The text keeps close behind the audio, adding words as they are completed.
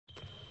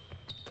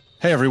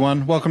Hey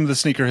everyone, welcome to the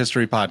Sneaker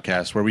History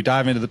Podcast, where we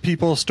dive into the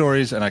people,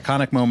 stories, and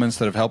iconic moments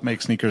that have helped make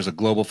sneakers a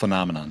global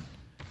phenomenon.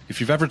 If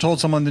you've ever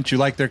told someone that you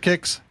like their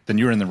kicks, then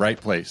you're in the right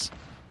place.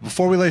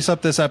 Before we lace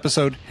up this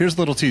episode, here's a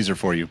little teaser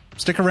for you.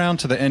 Stick around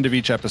to the end of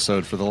each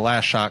episode for the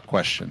last shot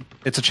question.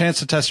 It's a chance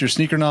to test your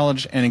sneaker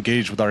knowledge and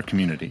engage with our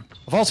community.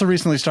 I've also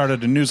recently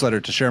started a newsletter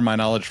to share my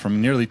knowledge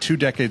from nearly 2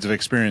 decades of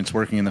experience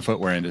working in the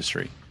footwear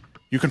industry.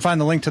 You can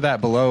find the link to that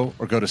below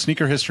or go to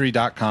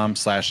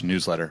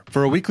sneakerhistory.com/newsletter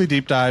for a weekly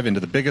deep dive into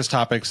the biggest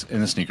topics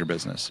in the sneaker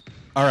business.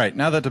 All right,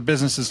 now that the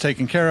business is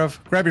taken care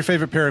of, grab your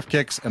favorite pair of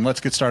kicks and let's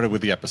get started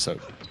with the episode.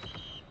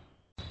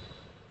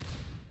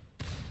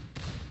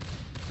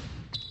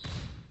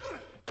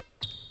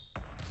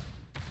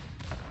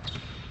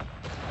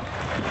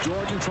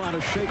 Jordan trying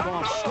to shake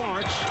off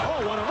Starks.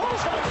 Oh, what a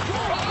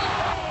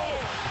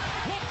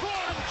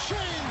LeBron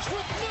James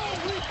with no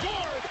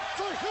regard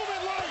for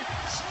human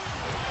life.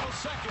 12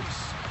 seconds.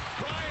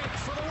 Bryant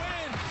for the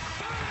win.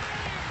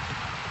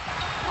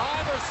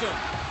 Iverson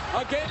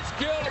against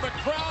Gill. The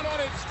crowd on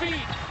its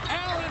feet.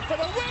 Allen for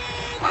the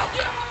win.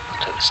 Welcome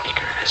to the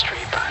Sneaker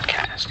History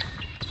Podcast.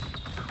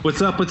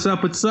 What's up,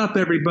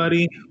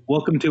 everybody?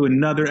 Welcome to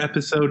another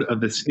episode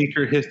of the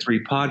Sneaker History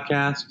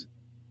Podcast.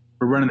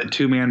 We're running the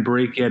 2-man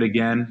break yet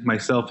again,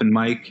 myself and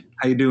Mike.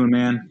 How you doing,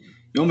 man?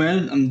 Yo,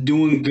 man, I'm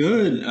doing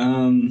good.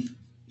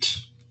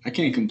 I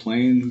can't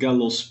complain. Got a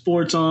little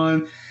sports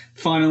on.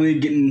 Finally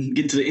getting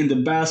to the end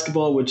of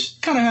basketball, which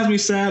kind of has me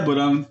sad, but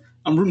I'm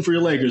rooting for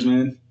your Lakers,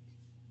 man.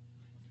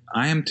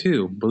 I am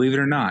too, believe it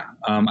or not.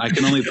 I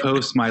can only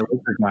post my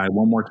Lakers guy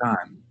one more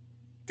time.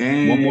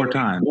 Dang. One more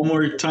time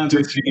to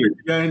achieve your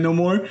guy, no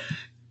more.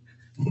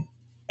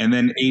 And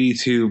then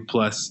 82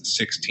 plus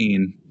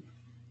 16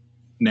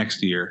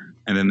 next year.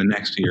 And then the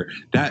next year.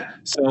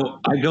 So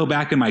I go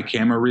back in my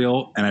camera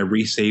reel and I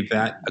resave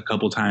that a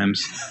couple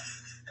times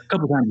a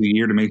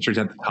year to make sure it's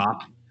at the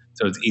top,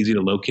 so it's easy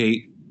to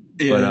locate.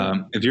 Yeah.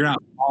 But if you're not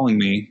following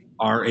me,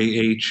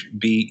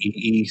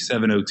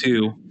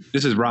 RAHBEE702,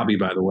 this is Robbie,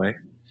 by the way.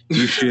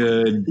 You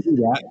should do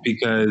that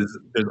because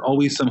there's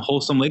always some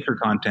wholesome Laker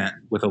content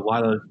with a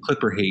lot of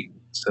Clipper hate.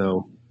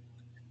 So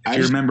if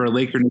you remember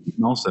Laker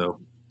Nation also.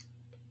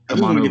 I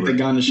just want to get the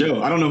guy on the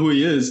show. I don't know who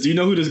he is. Do you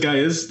know who this guy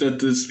is that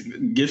this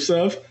gifts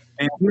of?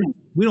 And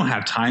we don't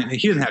have time.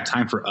 He doesn't have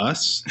time for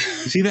us.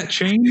 You see that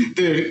chain?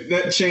 Dude,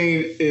 that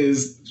chain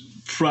is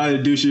probably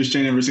the douchiest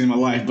chain I've ever seen in my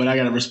life, but I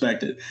got to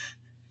respect it.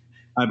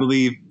 I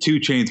believe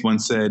 2 Chainz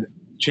once said,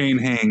 chain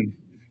hang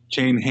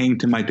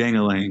to my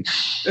dang-a-lang.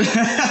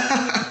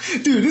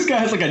 Dude, this guy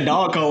has like a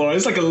dog collar.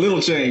 It's like a little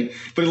chain,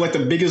 but it's like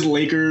the biggest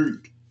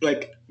Laker,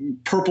 like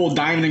purple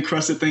diamond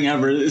encrusted thing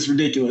ever. It's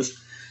ridiculous.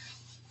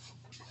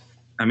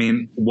 I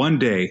mean, one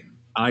day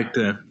I like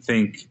to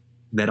think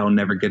that I'll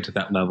never get to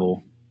that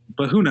level,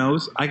 but who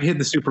knows? I could hit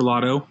the super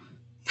lotto,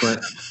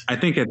 but I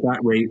think at that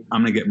rate,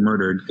 I'm going to get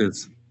murdered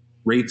because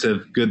rates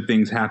of good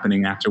things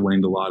happening after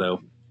winning the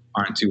lotto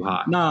aren't too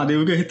hot. Nah, dude,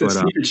 we're going to hit that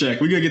sneaker check.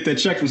 We're going to get that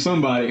check from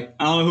somebody.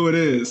 I don't know who it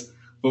is,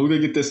 but we're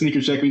going to get that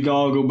sneaker check. We can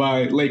all go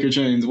buy Laker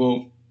chains.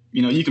 Well,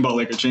 you can buy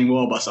Laker chain. We'll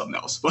all buy something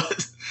else.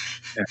 But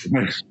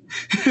it'll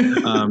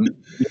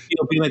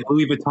be like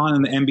Louis Vuitton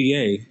in the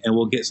NBA, and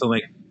we'll get some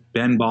like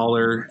Ben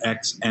Baller,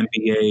 X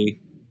NBA,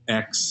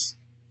 X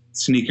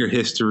sneaker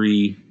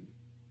history,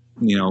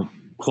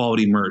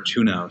 quality merch.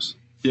 Who knows?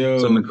 Yo,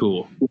 something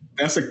cool.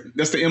 That's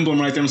the emblem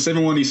right there. I'm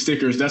saving one of these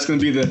stickers. That's going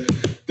to be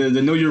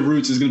the Know Your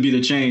Roots is going to be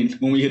the chain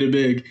when we hit it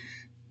big.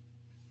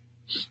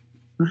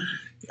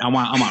 I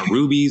want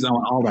rubies. I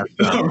want all that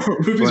stuff.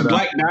 Rubies,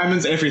 black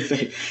diamonds,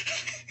 everything.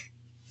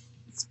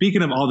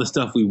 Speaking of all the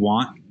stuff we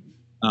want,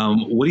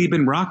 what have you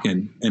been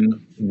rocking,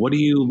 and what are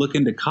you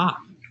looking to cop?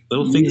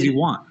 Little things you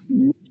want.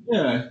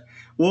 Yeah.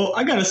 Well,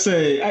 I gotta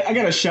say, I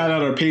gotta shout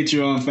out our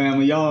Patreon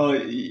family.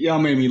 Y'all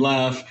made me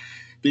laugh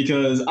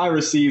because I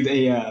received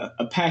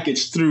a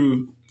package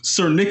through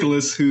Sir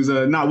Nicholas, who's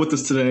not with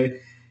us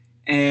today,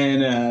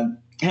 and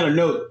had a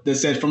note that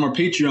said from our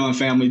Patreon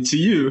family to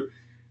you,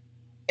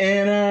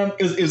 and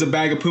it was a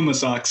bag of Puma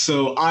socks.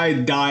 So I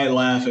died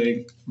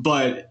laughing,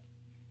 but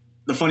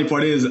the funny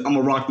part is I'm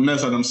gonna rock the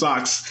mess out of them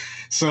socks.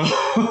 So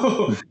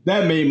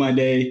that made my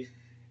day.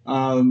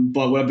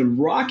 But what I've been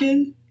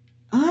rocking,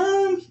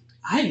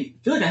 I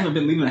feel like I haven't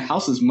been leaving the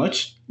house as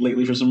much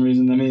lately for some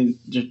reason. I mean,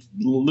 just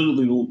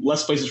literally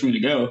less places for me to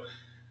go.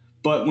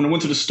 But when I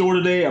went to the store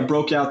today, I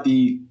broke out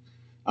the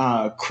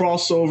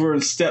crossover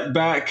and step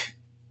back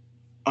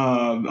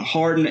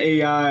Harden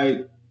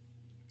AI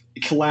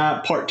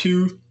collab part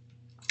 2,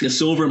 the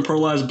silver and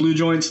pearlized blue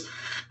joints.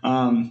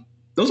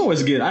 Those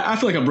always good. I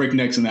feel like I break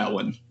necks in that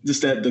one.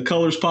 Just that the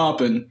colors pop,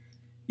 and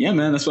yeah,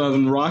 man, that's what I've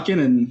been rocking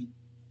and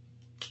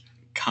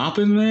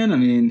copping, man. I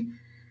mean,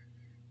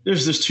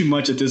 there's just too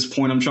much at this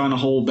point. I'm trying to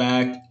hold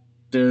back.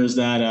 There's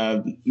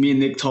that me and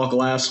Nick talked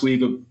last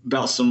week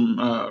about some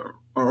or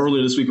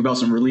earlier this week about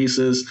some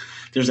releases.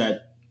 There's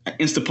that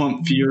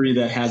Instapump Fury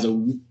that has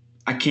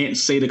I can't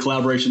say the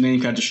collaboration name,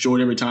 kind of destroyed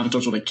every time. It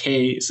starts with a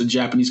K. It's a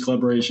Japanese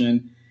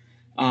collaboration.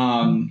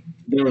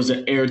 There was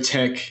an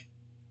AirTech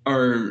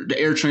or the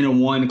Air Trainer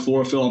 1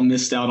 chlorophyll I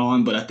missed out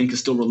on, but I think it's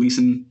still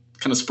releasing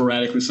kind of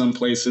sporadically some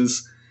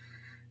places.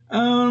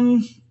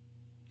 And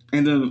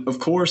then, of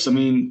course, I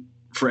mean,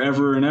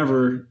 forever and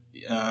ever,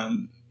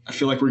 I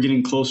feel like we're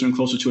getting closer and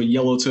closer to a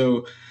yellow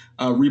toe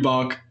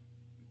Reebok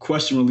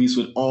question release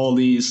with all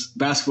these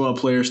basketball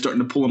players starting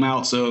to pull them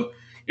out. So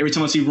every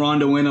time I see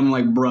Rondo in, I'm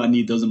like, bruh, I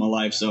need those in my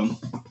life. So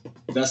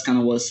that's kind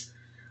of what's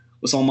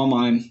on my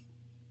mind.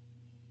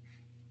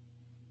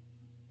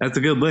 That's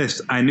a good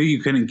list. I knew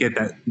you couldn't get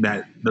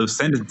those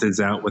sentences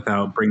out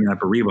without bringing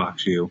up a Reebok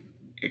shoe.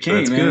 Okay,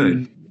 that's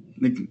man.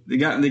 Good. They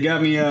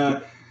got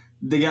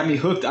me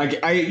hooked. I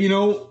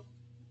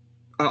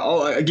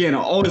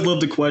always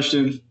love the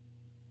question,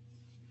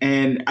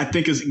 and I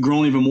think it's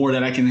grown even more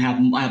that I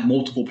have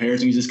multiple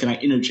pairs and you just kind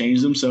of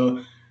interchange them.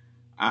 So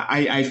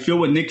I feel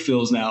what Nick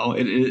feels now,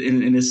 and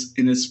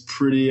it's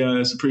pretty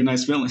it's a pretty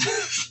nice feeling.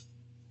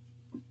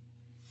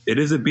 It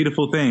is a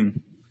beautiful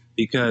thing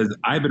because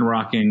I've been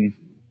rocking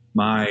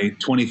my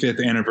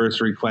 25th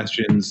anniversary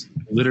questions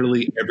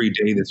literally every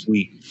day this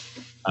week.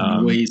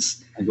 I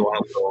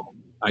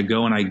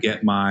go and I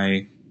get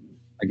my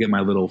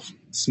little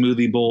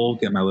smoothie bowl,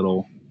 get my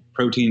little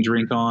protein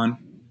drink on,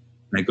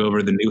 and I go over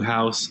to the new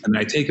house and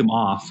I take them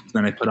off.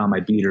 Then I put on my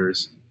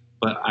beaters,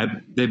 but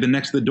they've been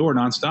next to the door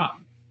nonstop.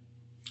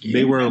 Yeah.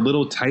 They were a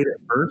little tight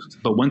at first,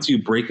 but once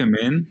you break them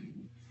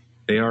in,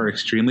 they are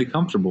extremely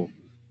comfortable.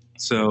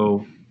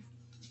 So,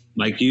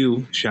 like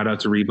you, shout out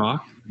to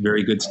Reebok.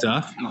 Very good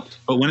stuff.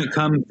 But when it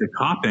comes to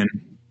copping,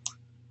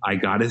 I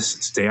got to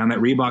stay on that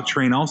Reebok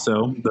train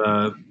also.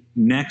 The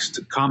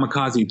next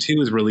Kamikaze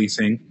 2 is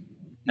releasing.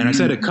 And I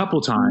said a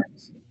couple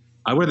times,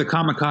 I wear the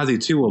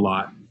Kamikaze 2 a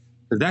lot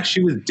because that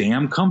shoe is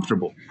damn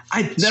comfortable.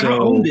 I never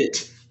owned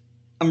it.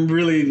 I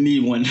really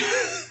need one.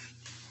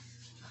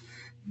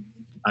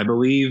 I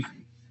believe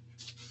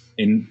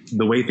in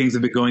the way things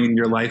have been going in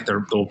your life,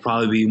 there'll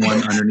probably be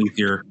one underneath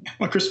your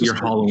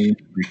Halloween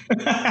tree.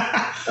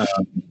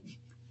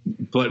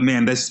 But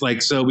man, that's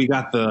like, so we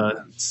got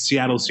the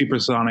Seattle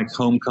Supersonic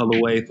home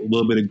colorway, a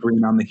little bit of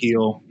green on the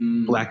heel,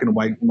 black and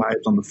white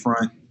vibes on the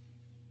front.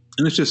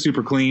 And it's just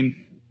super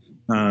clean.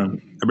 I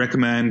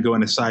recommend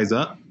going a size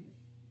up.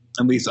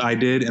 At least I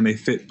did, and they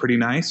fit pretty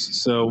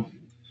nice. So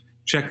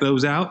check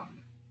those out.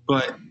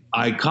 But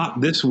I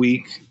caught this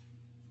week,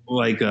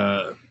 like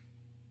I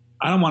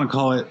don't want to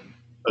call it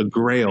a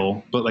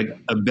grail, but like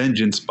a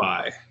vengeance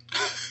buy.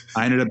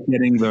 I ended up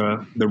getting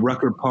the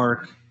Rucker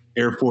Park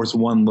Air Force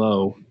One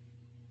Low.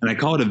 And I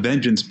call it a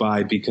vengeance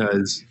buy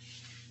because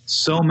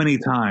so many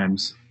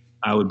times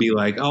I would be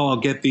like, oh, I'll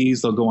get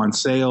these. They'll go on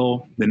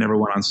sale. They never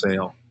went on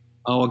sale.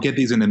 Oh, I'll get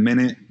these in a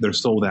minute. They're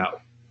sold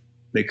out.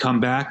 They come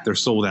back. They're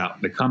sold out.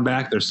 They come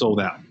back. They're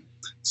sold out.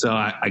 So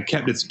I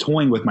kept just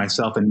toying with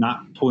myself and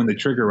not pulling the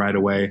trigger right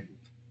away.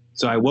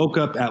 So I woke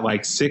up at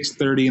like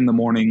 6:30 in the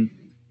morning,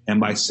 and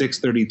by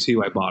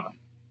 6:32, I bought them.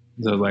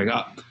 So I was like,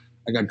 oh,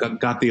 I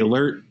got the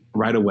alert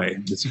right away.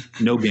 It's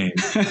no game.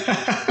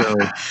 So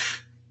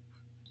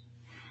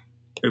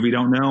if you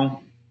don't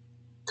know,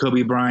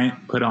 Kobe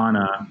Bryant put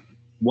on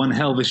one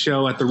hell of a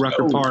show at the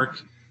Rucker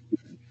Park.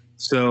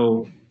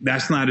 So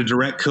that's not a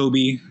direct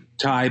Kobe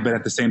tie, but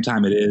at the same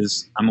time it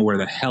is. I'm going to wear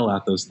the hell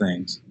out those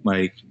things.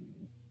 Like,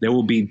 they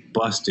will be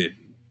busted.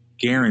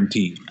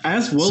 Guaranteed.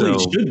 As well they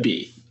should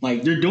be.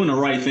 Like, they're doing the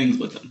right things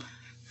with them.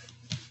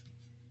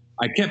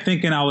 I kept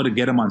thinking I would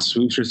get them on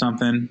swoosh or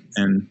something,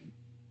 and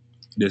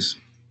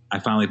I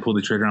finally pulled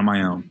the trigger on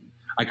my own.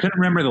 I couldn't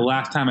remember the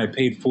last time I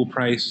paid full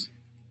price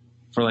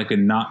for like a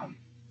not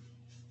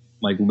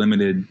like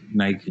limited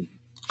Nike.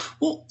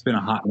 Well, it's been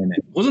a hot minute.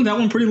 Wasn't that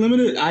one pretty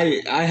limited?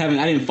 I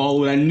didn't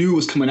follow it. I knew it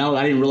was coming out.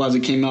 I didn't realize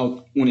it came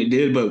out when it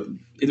did, but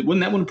wasn't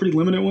that one a pretty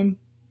limited one?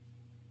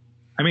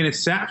 I mean, it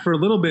sat for a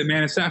little bit,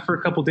 man. It sat for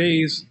a couple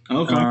days.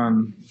 Okay.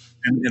 And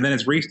then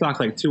it's restocked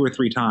like 2 or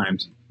 3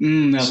 times.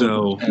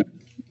 So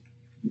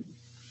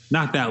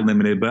not that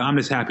limited, but I'm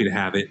just happy to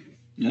have it.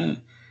 Yeah.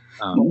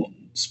 Well,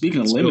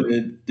 speaking of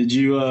limited, did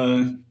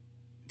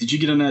you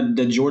get on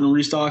that Jordan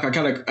restock? I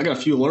got a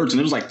few alerts, and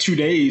it was like 2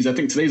 days. I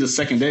think today's the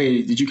second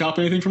day. Did you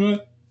copy anything from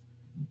it?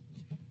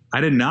 I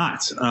did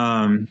not.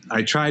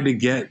 I tried to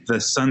get the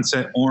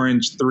Sunset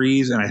Orange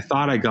 3s, and I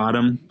thought I got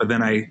them, but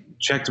then I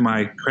checked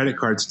my credit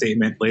card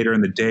statement later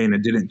in the day, and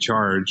it didn't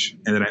charge.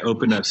 And then I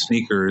opened up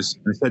sneakers,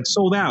 and it said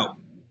sold out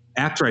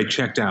after I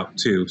checked out,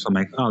 too. So I'm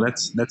like, oh,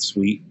 that's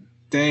sweet.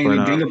 Dang,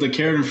 they dinged up the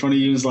carrot in front of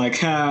you and was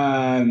like,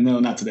 no,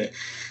 not today.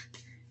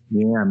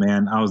 Yeah,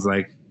 man. I was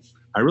like,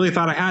 I really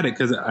thought I had it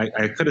because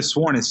I could have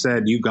sworn it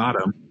said you got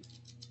them,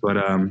 but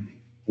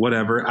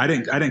whatever. I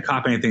didn't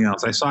cop anything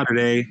else. I saw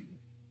today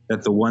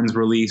that the ones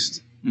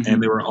released,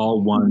 and they were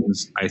all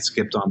ones I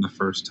skipped on the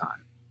first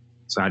time,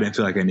 so I didn't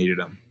feel like I needed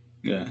them.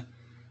 Yeah,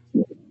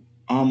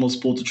 I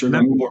almost pulled the trigger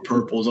on more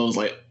purples. I was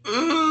like,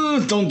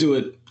 don't do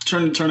it.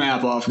 Turn the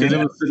app off because it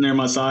was sitting there in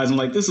my size. I'm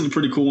like, this is a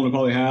pretty cool one to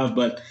probably have,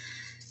 but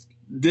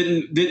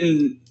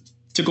didn't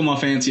tickle my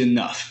fancy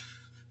enough.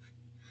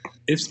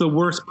 It's the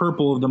worst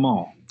purple of them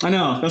all. I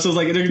know. That's what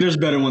I was like. There's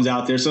better ones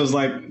out there. So it's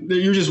like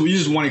you just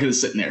wanted it because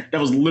it's sitting there.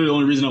 That was literally the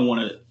only reason I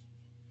wanted it.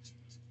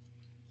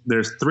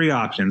 there's three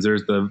options.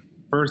 There's the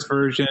first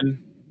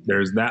version,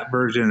 there's that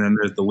version, and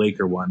there's the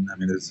Laker one. I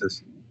mean, it's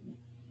just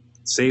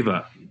save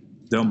up.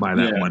 Don't buy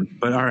that one.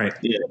 But all right.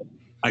 Yeah.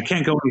 I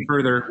can't go any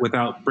further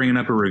without bringing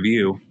up a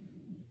review.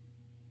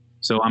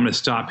 So I'm going to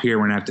stop here.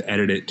 We're going to have to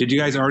edit it. Did you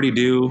guys already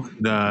do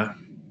the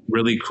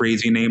really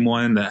crazy name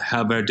one? The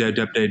how about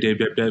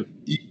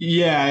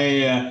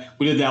Yeah.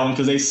 We did that one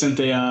because they sent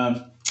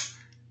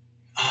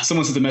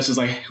someone sent a message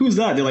like, "Who's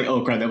that?" They're like,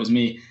 "Oh crap, that was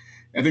me."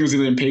 I think it was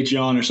either in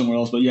Patreon or somewhere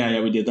else. But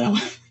yeah, we did that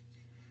one.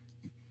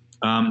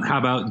 How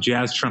about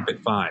Jazz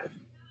Trumpet 5?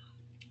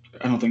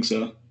 I don't think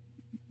so.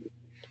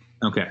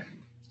 Okay.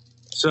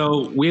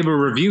 So we have a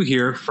review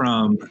here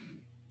from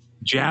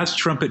Jazz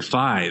Trumpet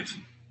 5.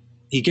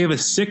 He gave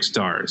us 6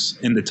 stars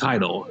in the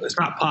title. It's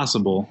not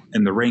possible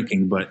in the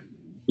ranking, but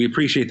we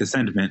appreciate the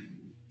sentiment.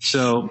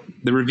 So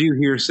the review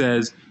here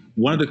says,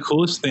 one of the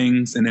coolest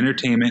things in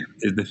entertainment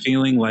is the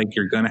feeling like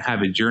you're going to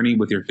have a journey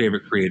with your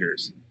favorite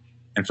creators.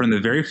 And from the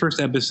very first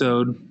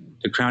episode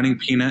to crowning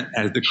Peanut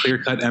as the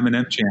clear-cut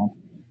Eminem champ,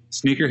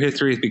 Sneaker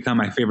History has become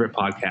my favorite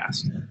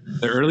podcast.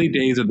 The early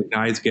days of the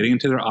guys getting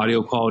into their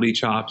audio quality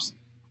chops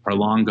are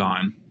long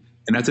gone,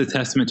 and that's a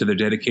testament to their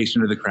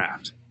dedication to the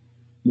craft.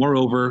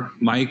 Moreover,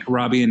 Mike,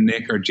 Robbie, and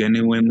Nick are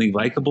genuinely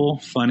likable,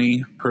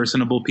 funny,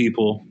 personable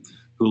people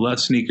who love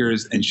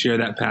sneakers and share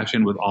that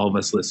passion with all of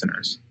us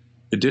listeners.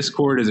 The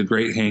Discord is a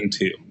great hang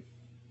too.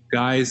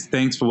 Guys,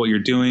 thanks for what you're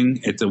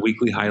doing. It's a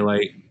weekly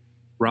highlight.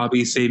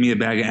 Robbie, save me a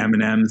bag of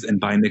M&Ms and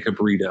buy Nick a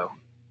burrito.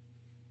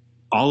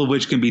 All of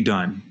which can be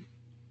done.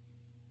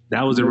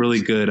 That was a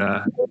really good,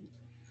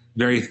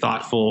 very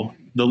thoughtful.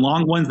 The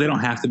long ones, they don't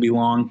have to be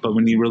long, but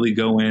when you really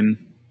go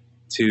in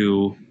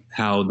to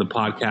how the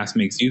podcast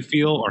makes you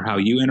feel or how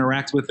you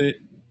interact with it,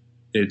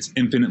 it's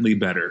infinitely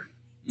better.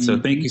 So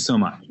thank you so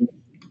much.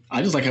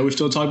 I just like how we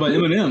still talk about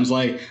M&Ms.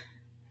 Like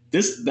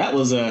that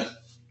was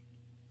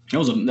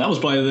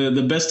probably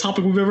the best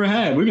topic we've ever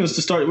had. We're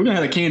gonna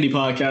have a candy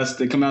podcast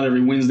that come out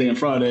every Wednesday and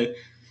Friday.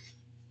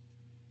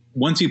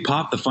 Once you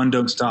pop, the fun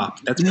don't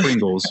stop. That's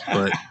Pringles,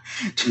 but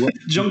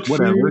Junk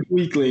whatever. Food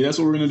Weekly. That's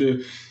what we're gonna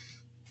do.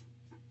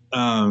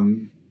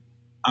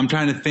 I'm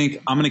trying to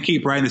think. I'm going to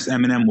keep riding this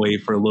Eminem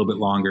wave for a little bit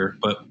longer,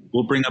 but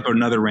we'll bring up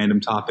another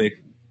random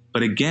topic.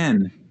 But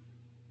again,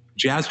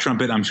 Jazz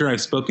Trumpet, I'm sure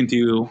I've spoken to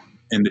you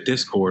in the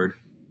Discord.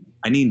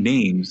 I need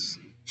names.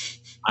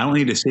 I don't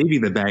need to save you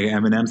the bag of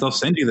M&Ms. I'll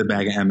send you the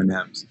bag of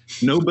M&Ms.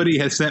 Nobody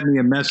has sent me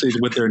a message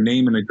with their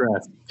name and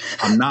address.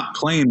 I'm not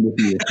playing with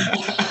you.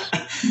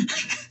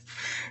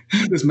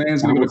 This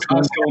man's going to go to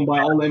Costco and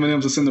buy all the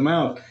M&Ms and send them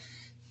out.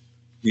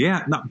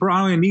 Yeah, no, bro, I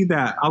don't even need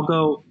that. I'll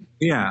go.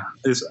 Yeah,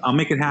 I'll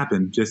make it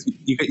happen. Just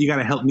you got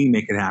to help me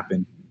make it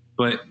happen.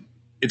 But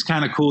it's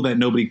kind of cool that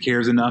nobody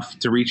cares enough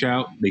to reach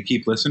out. They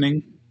keep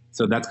listening,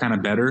 so that's kind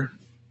of better.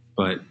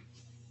 But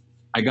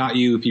I got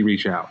you if you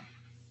reach out.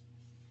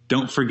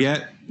 Don't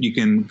forget, you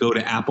can go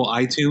to Apple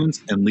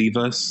iTunes and leave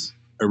us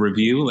a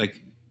review,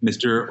 like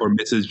Mr. or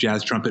Mrs.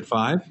 Jazz Trumpet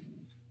 5.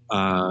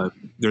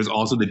 There's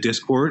also the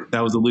Discord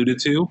that was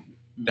alluded to.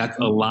 That's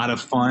a lot of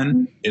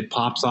fun. It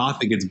pops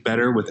off. It gets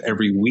better with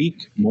every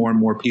week. More and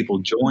more people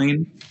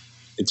join.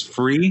 It's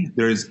free.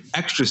 There's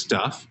extra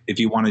stuff. If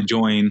you want to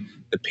join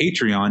the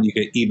Patreon, you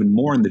get even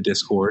more in the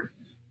Discord.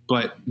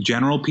 But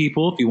general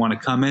people, if you want to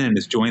come in and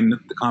just join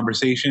the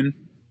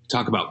conversation,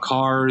 talk about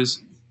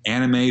cars,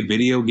 anime,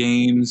 video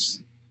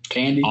games,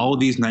 candy, all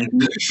of these nice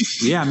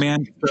things. Yeah,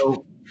 man.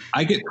 So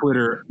I get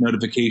Twitter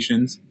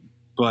notifications,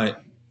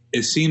 but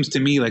it seems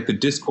to me like the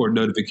Discord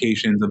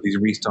notifications of these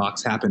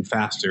restocks happen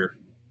faster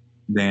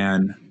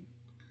than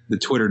the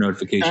Twitter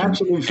notifications.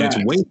 Absolute fact.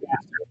 And it's way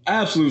faster.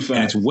 Absolute fact.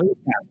 And it's way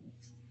faster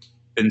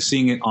than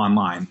seeing it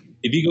online.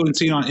 If you go and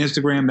see it on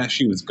Instagram, that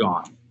shoe is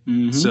gone.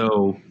 Mm-hmm.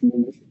 So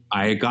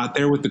I got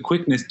there with the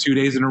quickness 2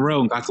 days in a row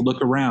and got to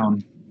look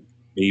around.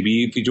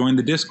 Maybe if you joined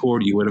the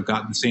Discord, you would have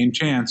gotten the same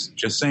chance.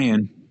 Just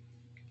saying.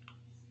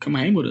 Come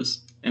hang with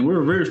us. And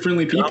we're very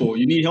friendly people.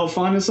 You need help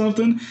finding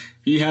something?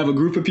 You have a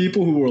group of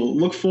people who will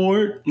look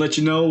for it, let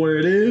you know where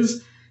it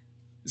is.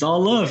 It's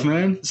all love,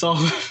 man. It's all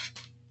love.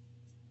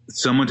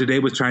 Someone today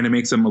was trying to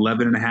make some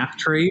 11.5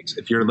 trades.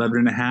 If you're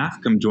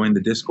 11.5, come join the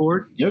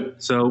Discord. Yep.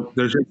 So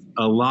there's just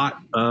a lot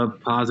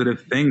of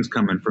positive things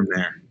coming from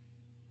there.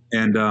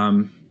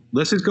 And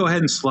let's just go ahead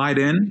and slide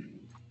in.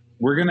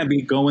 We're going to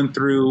be going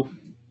through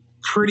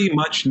pretty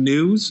much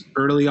news,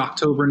 early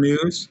October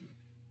news.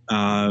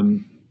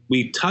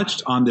 We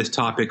touched on this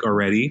topic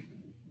already,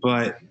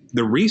 but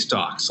the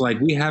restocks, like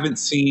we haven't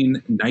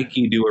seen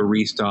Nike do a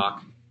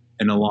restock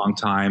in a long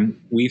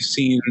time. We've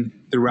seen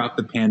throughout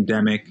the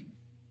pandemic,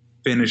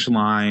 Finish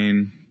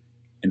Line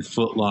and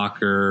Foot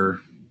Locker,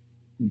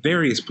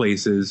 various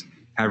places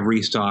have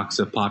restocks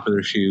of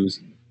popular shoes,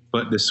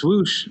 but the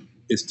swoosh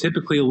is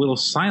typically a little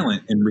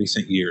silent in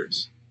recent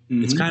years.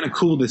 Mm-hmm. It's kind of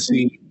cool to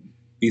see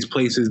these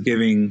places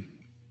giving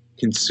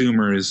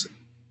consumers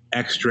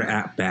extra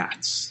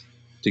at-bats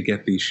to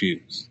get these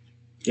shoes.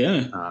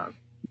 Yeah.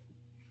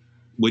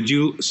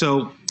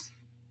 So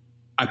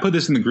I put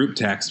this in the group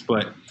text,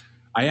 but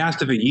I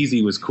asked if a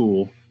Yeezy was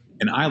cool,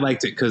 and I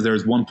liked it because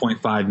there's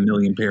 1.5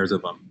 million pairs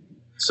of them.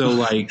 So,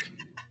 like,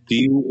 do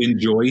you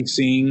enjoy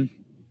seeing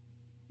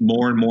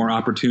more and more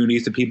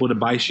opportunities to people to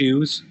buy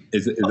shoes?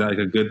 Is that like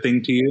a good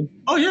thing to you?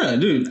 Oh yeah,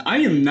 dude. I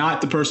am not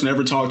the person to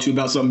ever talk to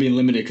about something being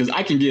limited because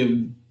I can give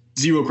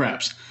zero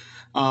craps.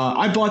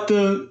 I bought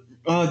the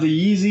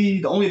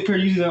Yeezy. The only pair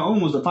of Yeezy that I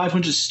owned was the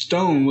 500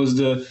 Stone. Was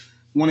the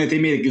one that they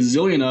made a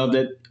gazillion of.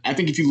 That I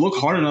think if you look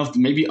hard enough,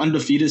 maybe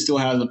Undefeated still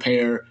has a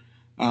pair.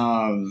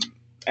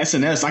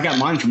 SNS, I got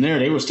mine from there.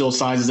 They were still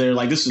sizes there.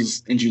 Like this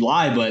was in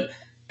July, but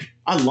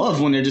I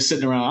love when they're just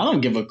sitting around. I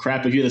don't give a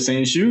crap if you have the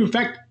same shoe. In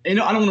fact, I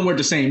don't want to wear it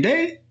the same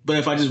day, but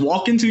if I just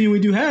walk into you and we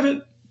do have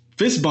it,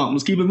 fist bump,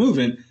 let's keep it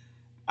moving.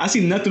 I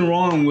see nothing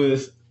wrong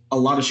with a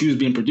lot of shoes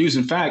being produced.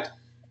 In fact,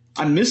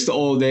 I miss the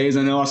old days.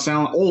 I know I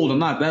sound old. I'm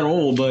not that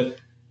old, but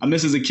I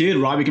miss as a kid.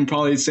 Robbie can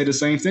probably say the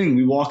same thing.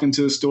 We walk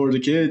into a store as a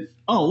kid.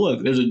 Oh,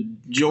 look, there's a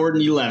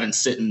Jordan 11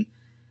 sitting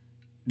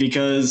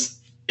because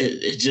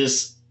it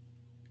just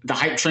the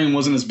hype train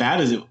wasn't as bad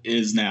as it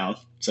is now.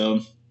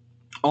 So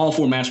all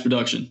for mass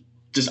production.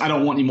 Just I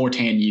don't want any more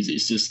tan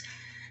Yeezys. Just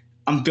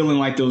I'm feeling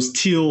like those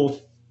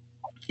teal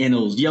and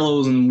those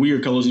yellows and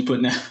weird colors you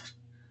put now.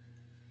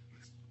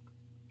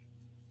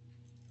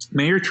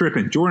 Man, you're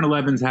tripping. Jordan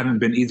 11s haven't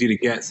been easy to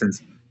get since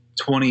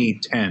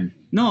 2010.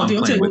 No, dude,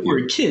 I'm telling you, with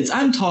we were kids.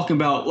 I'm talking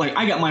about like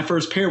I got my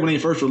first pair when they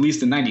first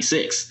released in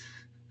 '96.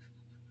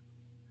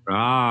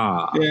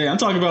 Ah, Yeah, I'm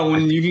talking about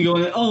when you can go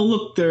in. Oh,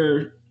 look,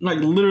 they're like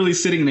literally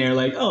sitting there.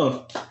 Like,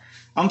 oh,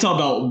 I'm talking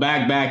about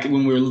back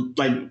when we were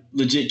like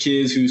legit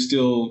kids who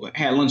still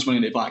had lunch money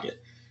in their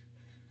pocket.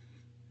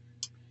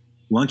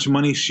 lunch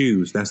money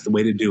shoes. That's the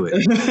way to do it.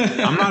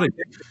 I'm not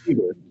against it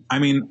either. I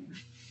mean,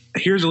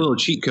 here's a little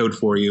cheat code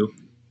for you.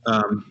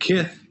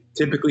 Kith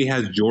typically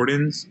has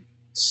Jordans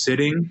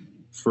sitting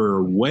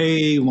for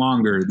way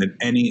longer than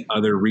any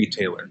other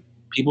retailer.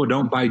 People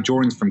don't buy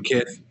Jordans from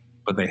Kith,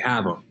 but they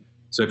have them.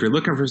 So if you're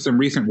looking for some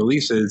recent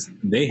releases,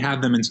 they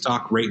have them in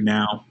stock right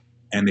now,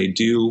 and they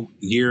do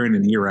year in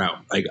and year out.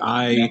 Like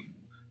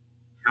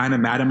kind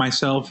of mad at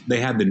myself. They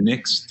had the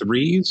Knicks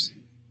 3s,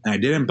 and I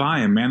didn't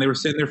buy them, man. They were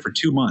sitting there for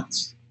 2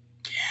 months.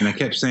 And I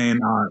kept saying,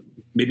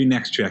 maybe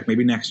next check.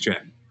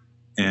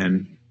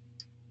 And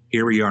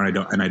here we are,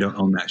 and I don't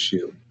own that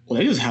shoe. Well,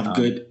 they just have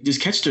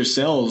just catch their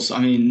sales. I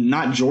mean,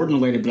 not Jordan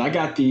related, but I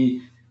got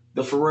the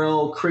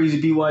Pharrell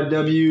Crazy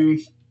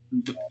BYW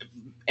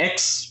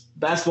X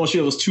basketball shoe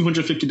that was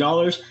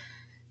 $250.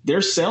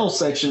 Their sales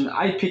section,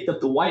 I picked up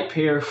the white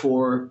pair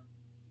for,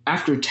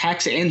 after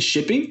tax and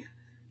shipping,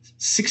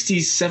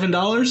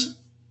 $67.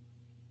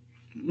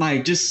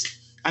 Like,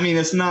 I mean,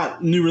 it's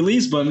not new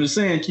release, but I'm just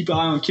saying, keep an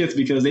eye on Kith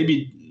because they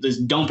be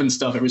just dumping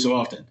stuff every so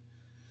often.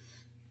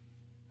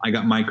 I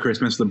got my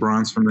Christmas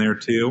LeBrons from there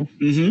too,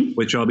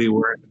 which I'll be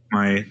wearing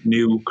my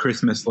new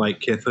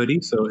Christmas-like Kith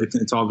hoodie. So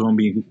it's all going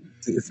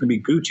to be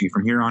Gucci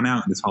from here on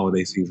out this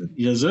holiday season.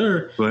 Yes,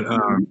 sir. But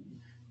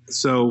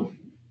so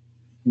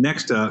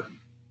next up,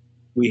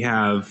 we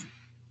have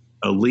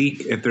a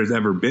leak if there's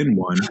ever been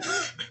one.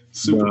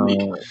 Super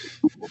leak.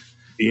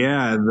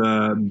 Yeah,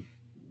 the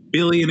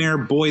Billionaire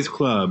Boys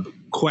Club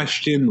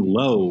question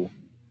low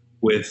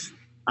with,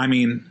 I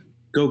mean,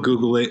 go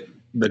Google it.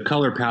 The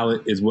color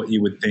palette is what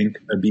you would think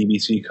a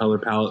BBC color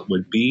palette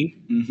would be.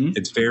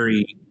 It's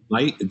very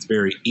light. It's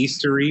very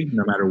Eastery,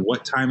 no matter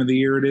what time of the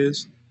year it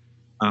is.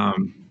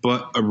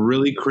 But a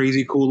really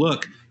crazy cool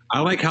look. I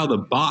like how the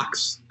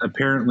box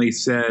apparently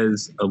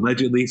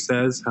allegedly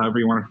says, however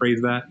you want to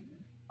phrase that,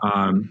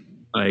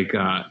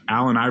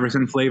 Allen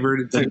Iverson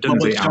flavored. It's like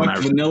Bubba Chuck,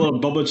 vanilla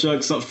Bubba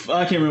Chuck. Something,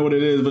 I can't remember what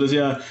it is, but it's,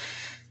 yeah.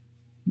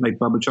 Like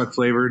Bubba Chuck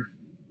flavored.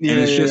 Yeah,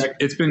 and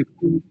it's been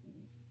cool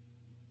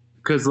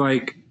because,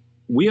 like,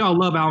 we all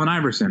love Allen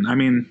Iverson. I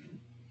mean,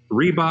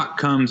 Reebok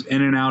comes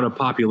in and out of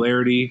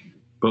popularity,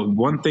 but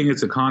one thing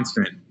that's a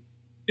constant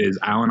is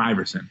Allen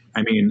Iverson.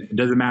 I mean, it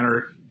doesn't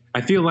matter.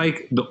 I feel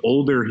like the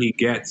older he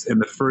gets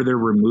and the further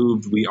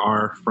removed we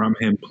are from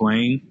him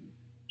playing,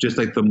 just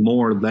like the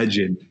more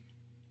legend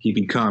he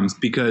becomes.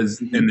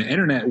 Because in the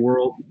internet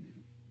world,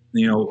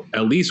 you know,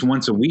 at least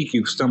once a week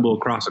you stumble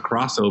across a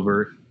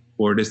crossover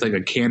or just like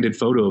a candid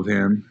photo of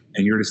him,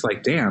 and you're just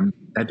like, damn,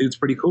 that dude's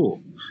pretty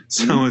cool.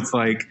 So it's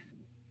like,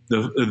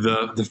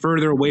 the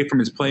further away from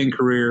his playing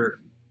career,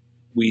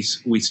 we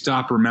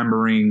stop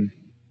remembering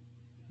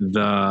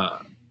the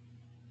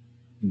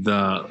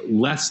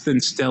less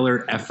than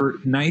stellar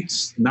effort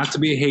nights. Not to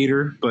be a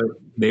hater, but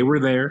they were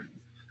there.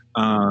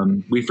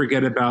 We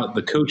forget about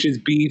the coaches'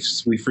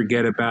 beefs. We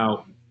forget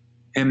about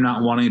him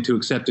not wanting to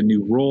accept a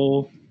new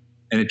role,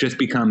 and it just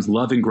becomes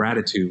love and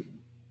gratitude.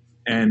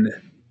 And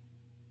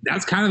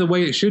that's kind of the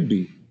way it should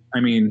be. I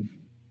mean,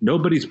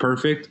 nobody's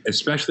perfect,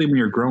 especially when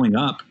you're growing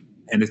up.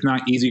 And it's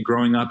not easy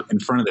growing up in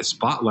front of the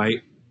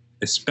spotlight,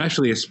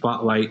 especially a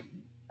spotlight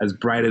as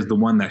bright as the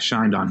one that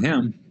shined on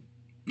him.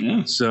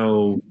 Yeah.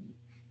 So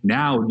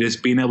now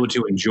just being able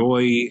to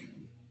enjoy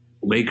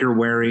Laker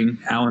wearing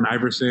Allen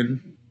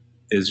Iverson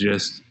is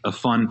just a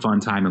fun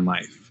time in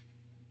life.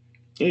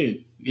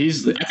 Dude,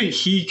 I think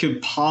he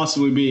could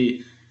possibly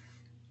be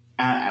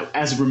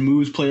as a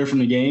removed player from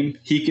the game,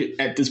 he could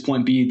at this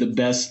point be the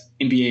best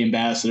NBA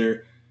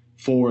ambassador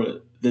for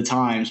the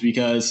times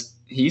because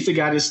he's the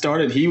guy that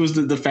started. He was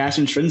the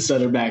fashion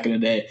trendsetter back in the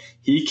day.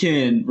 He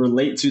can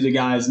relate to the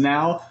guys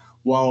now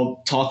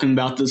while talking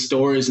about the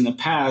stories in the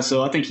past.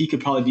 So I think he could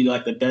probably be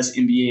like the best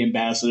NBA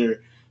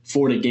ambassador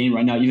for the game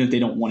right now, even if they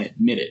don't want to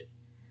admit it.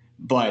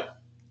 But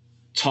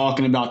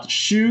talking about the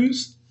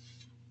shoes,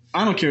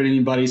 I don't care what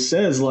anybody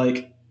says.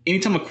 Like,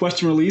 anytime a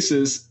question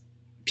releases,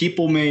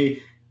 people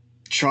may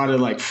try to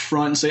like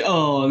front and say,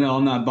 oh, no,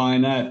 I'm not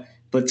buying that.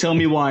 But tell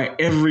me why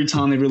every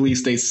time they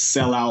release, they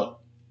sell out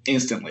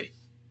instantly.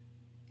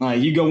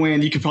 You go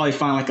in, you could probably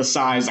find like a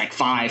size like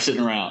 5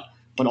 sitting around.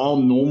 But all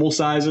normal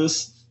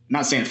sizes,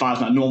 not saying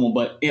 5's not normal,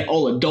 but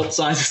all adult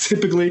sizes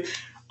typically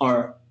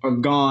are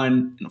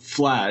gone in a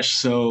flash.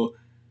 So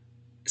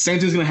same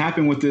thing's going to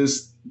happen with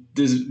this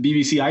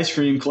BBC ice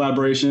cream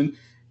collaboration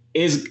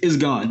is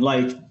gone.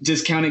 Like,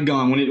 just count it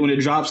gone. When it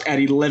drops at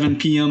 11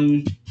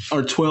 p.m.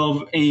 or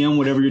 12 a.m.,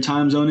 whatever your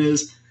time zone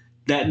is,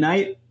 that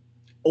night,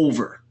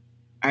 over.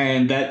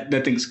 And that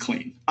thing's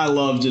clean. I've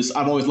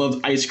always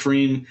loved ice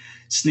cream,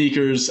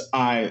 sneakers.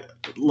 I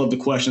love the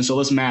question. So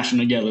let's mash them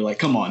together. Like,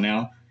 come on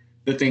now.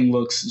 The thing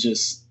looks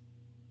just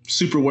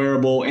super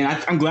wearable. And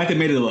I'm glad they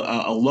made it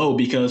a low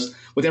because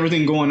with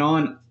everything going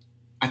on,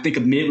 I think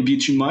a mid would be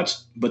too much.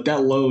 But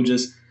that low they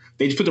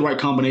just put the right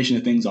combination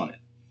of things on it.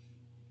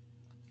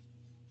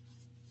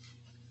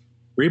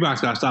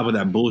 Reebok's got to stop with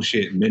that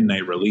bullshit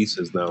midnight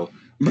releases, though.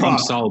 Bro,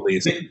 solidly.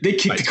 They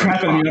kick the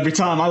crap out of me every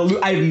time.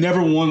 I've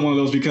never won one of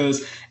those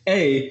because,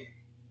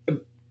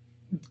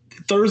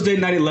 Thursday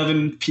night,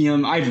 11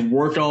 p.m., I've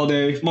worked all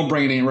day. My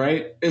brain ain't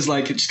right. It's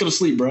like, just go to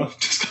sleep, bro.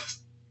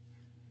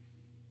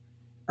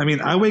 I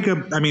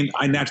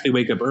naturally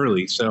wake up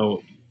early,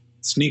 so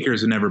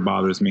sneakers never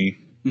bothers me.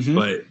 Mm-hmm.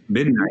 But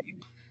midnight,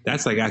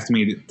 that's like asking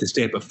me to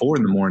stay up at 4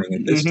 in the morning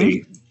at this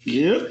state.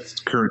 Yep.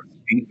 Current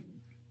state.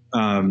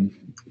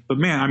 But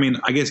man,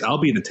 I guess I'll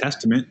be the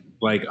testament.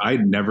 Like, I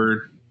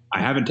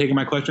haven't taken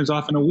my questions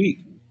off in a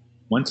week.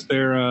 Once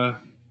they're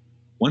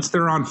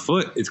on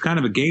foot, it's kind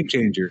of a game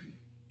changer.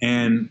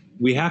 And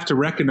we have to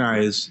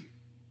recognize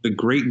the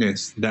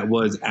greatness that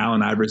was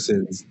Allen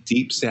Iverson's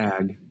deep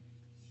sag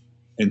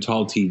and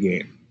tall tee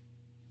game.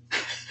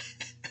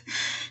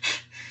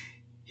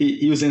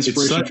 He was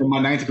inspiration from my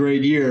 9th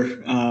grade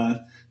year.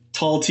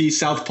 Tall tee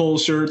South Pole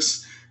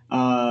shirts,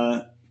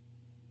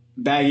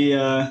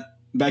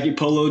 baggy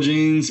polo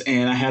jeans,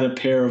 and I had a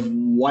pair of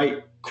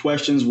white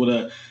questions with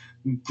a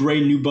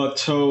gray nubuck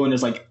toe, and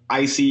there's like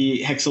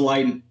icy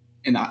hexalite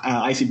and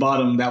icy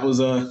bottom. That was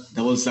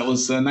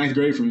 9th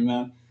grade for me,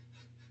 man.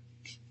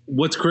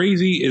 What's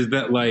crazy is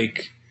that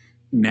like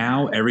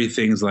now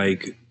everything's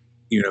like,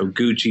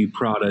 Gucci,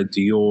 Prada,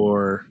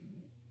 Dior.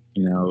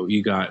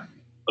 You got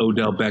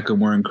Odell Beckham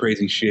wearing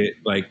crazy shit.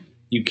 Like,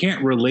 you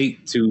can't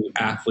relate to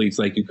athletes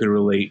like you could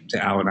relate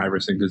to Allen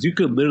Iverson because you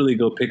could literally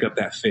go pick up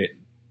that fit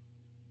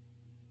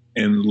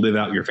and live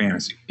out your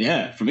fantasy.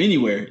 Yeah, from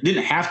anywhere. It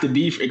didn't have to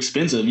be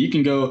expensive. You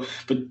can go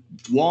but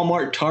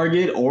Walmart,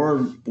 Target,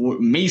 or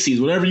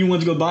Macy's, whatever you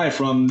want to go buy it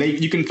from,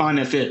 you can find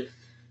that fit.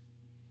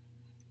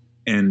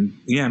 And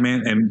yeah,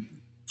 man, and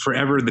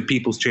forever the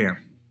people's champ.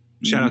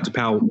 Shout out to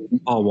Paul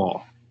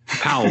Wall.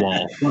 Paul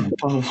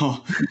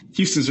Wall.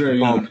 Houston's very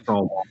young.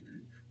 Paul Wall.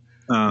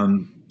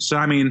 So,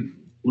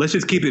 let's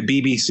just keep it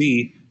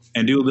BBC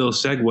and do a little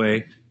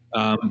segue.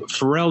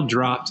 Pharrell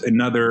dropped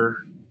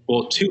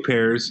two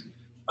pairs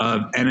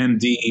of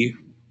NMD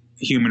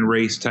human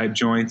race type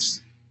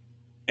joints.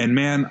 And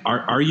man,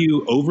 are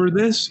you over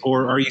this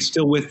or are you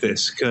still with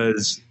this?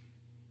 Because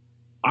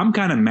I'm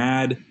kind of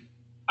mad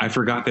I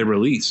forgot they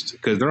released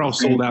because they're all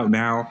sold out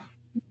now.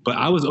 But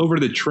I was over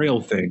the trail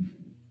thing.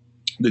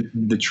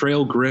 The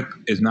trail grip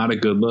is not a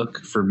good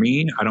look for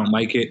me. I don't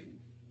like it.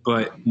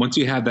 But once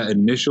you have that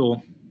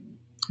initial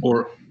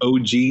or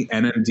OG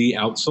NMD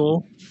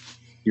outsole,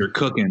 you're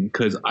cooking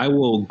because I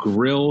will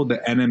grill the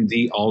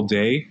NMD all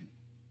day,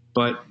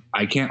 but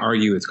I can't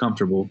argue it's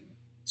comfortable.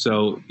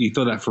 So you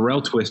throw that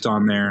Pharrell twist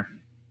on there,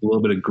 a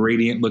little bit of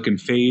gradient looking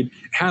fade,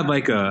 had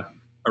like a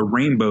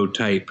rainbow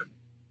type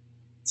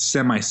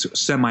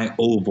semi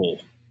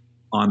oval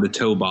on the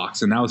toe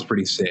box, and that was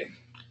pretty sick.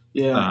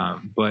 Yeah.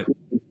 But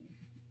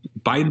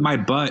biting my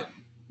butt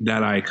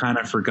that I kind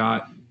of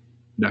forgot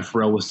that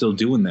Pharrell was still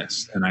doing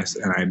this, and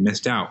I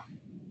missed out.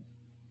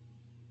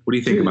 What do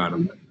you think about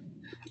him?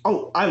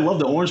 Oh, I love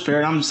the orange pair,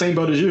 and I'm the same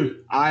boat as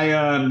you.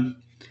 I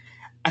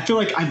feel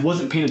like I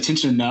wasn't paying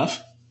attention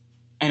enough,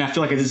 and I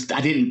feel like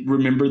I didn't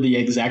remember the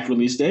exact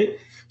release date,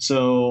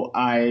 so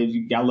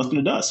I got left in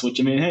the dust. Which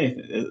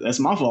hey, that's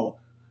my fault.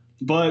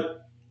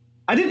 But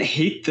I didn't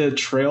hate the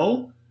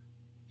trail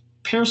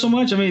pair so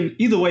much.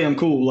 Either way, I'm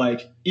cool.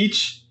 Like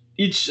each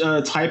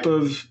type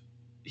of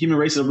human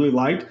race I really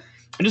liked,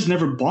 I just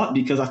never bought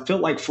because I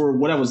felt like for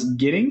what I was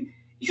getting,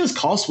 it just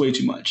cost way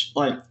too much.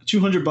 Like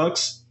 $200,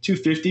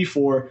 $250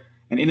 for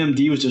an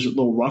NMD was just a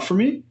little rough for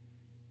me.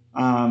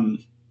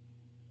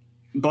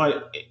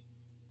 But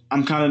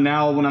I'm kind of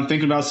now, when I'm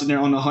thinking about sitting there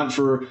on the hunt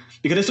for,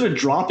 because they started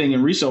dropping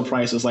in resale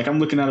prices. Like I'm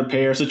looking at a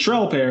pair, it's a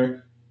trail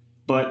pair,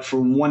 but for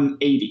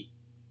 $180.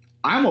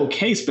 I'm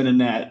okay spending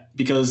that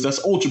because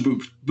that's Ultra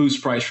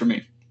Boost price for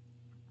me.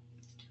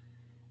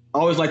 I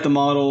always like the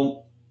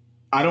model.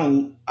 I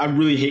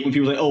really hate when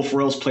people say, oh,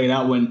 Pharrell's played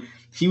out, when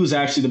he was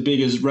actually the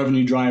biggest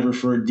revenue driver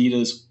for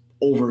Adidas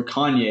over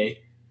Kanye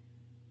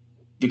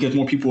because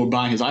more people were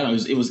buying his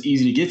items. It was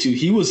easy to get to.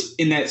 He was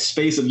in that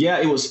space of,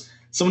 it was,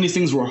 some of these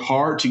things were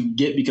hard to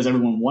get because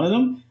everyone wanted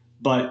them,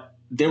 but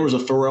there was a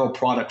Pharrell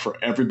product for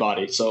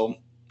everybody. So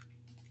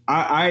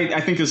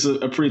I think it's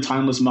a pretty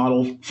timeless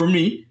model for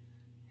me.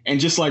 And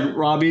just like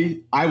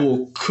Robbie, I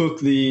will cook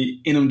the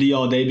NMD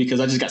all day because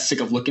I just got sick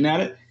of looking at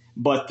it.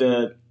 But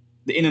the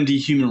NMD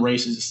human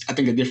race is, I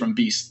think, a different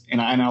beast,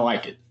 and I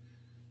like it.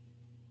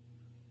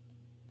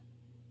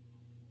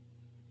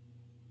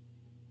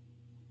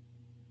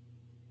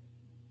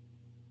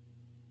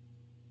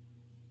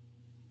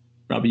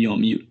 Robbie, you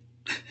on mute.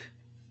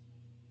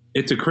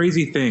 It's a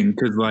crazy thing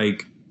because,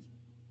 like,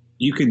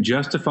 you can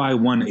justify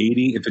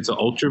 180 if it's an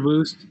Ultra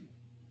Boost,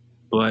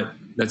 but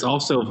that's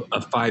also a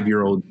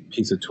 5-year-old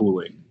piece of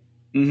tooling.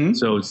 Mm-hmm.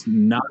 So it's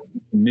not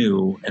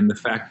new. And the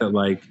fact that,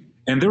 like,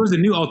 and there was a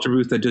new Ultra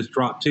Boost that just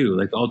dropped too,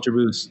 like the Ultra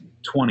Boost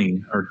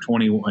 20 or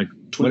 20, like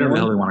 21? Whatever the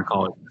hell they want to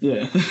call it.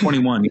 Yeah.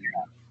 21. Yeah.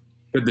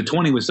 But the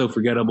 20 was so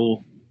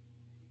forgettable.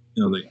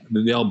 You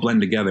know, they all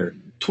blend together.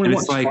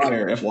 21 is like,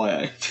 fire,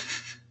 FYI.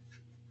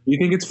 You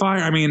think it's fire?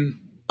 I mean,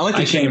 I like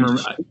the change.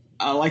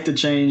 I like the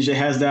change. It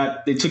has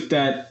that. They took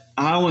that.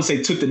 I don't want to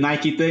say took the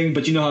Nike thing,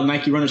 but you know how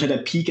Nike runners had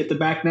that peak at the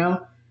back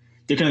now?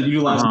 They're kind of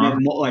utilizing that,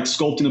 like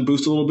sculpting the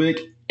boost a little bit.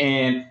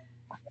 And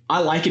I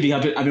like it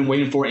because I've been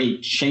waiting for a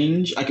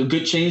change, like a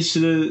good change to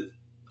the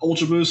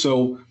Ultra Boost.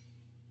 So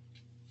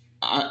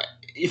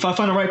if I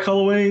find the right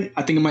colorway,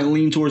 I think I might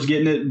lean towards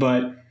getting it,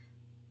 but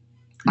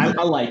I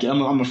like it.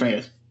 I'm a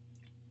fan.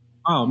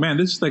 Oh man,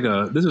 this is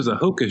a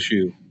Hoka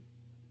shoe.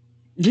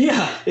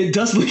 Yeah, it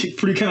does look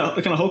pretty kind of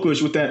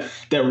Hoka-ish with that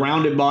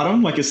rounded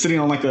bottom, like it's sitting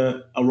on like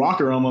a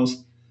rocker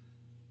almost.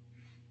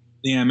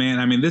 Yeah, man.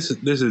 I mean, this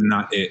is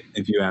not it.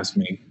 If you ask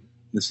me,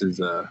 this is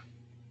a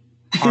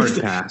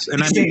hard pass.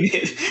 And I mean,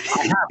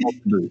 I have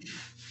Ultra Boost.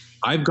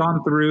 I've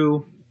gone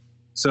through.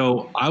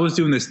 So I was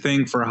doing this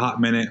thing for a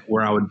hot minute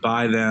where I would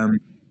buy them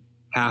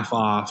half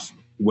off,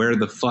 wear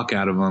the fuck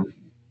out of them,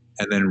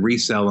 and then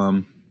resell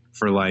them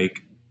for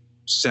like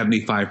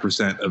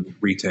 75% of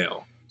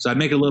retail. So I'd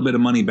make a little bit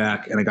of money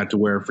back, and I got to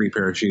wear a free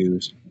pair of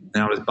shoes,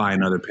 and I'll just buy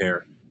another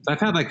pair. So I've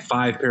had like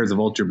 5 pairs of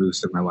Ultra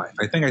Boosts in my life.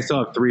 I think I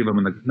still have 3 of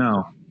them.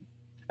 No,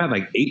 I've had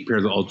like 8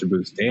 pairs of Ultra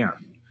Boosts. Damn.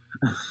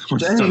 I'm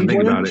just starting to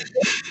think about it.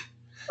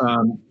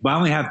 But I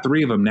only have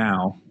 3 of them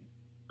now.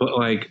 But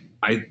like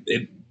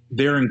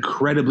they're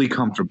incredibly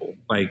comfortable.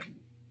 Like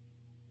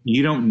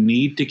you don't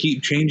need to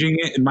keep changing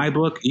it. In my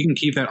book, you can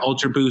keep that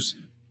Ultra Boost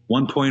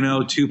 1.0,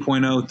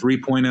 2.0,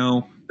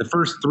 3.0. The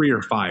first 3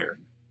 are fire.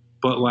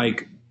 But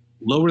like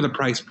lower the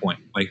price point.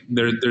 Like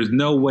there's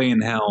no way in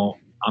hell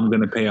I'm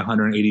going to pay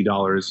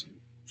 $180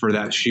 for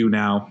that shoe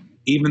now,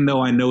 even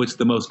though I know it's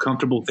the most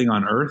comfortable thing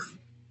on earth.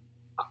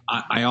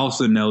 I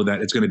also know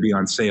that it's going to be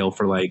on sale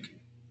for like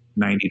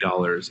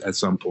 $90 at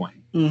some point.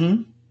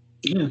 Mm-hmm.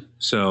 Yeah.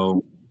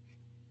 So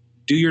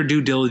do your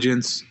due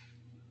diligence,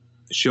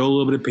 show a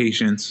little bit of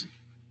patience.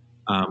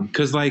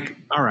 Cause like,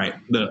 all right,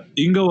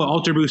 you can go with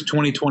Ultra Boost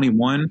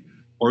 2021,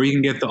 or you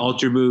can get the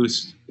Ultra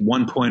Boost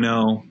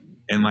 1.0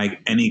 in like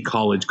any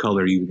college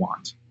color you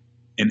want,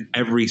 and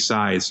every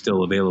size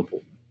still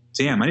available.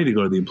 Damn, I need to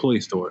go to the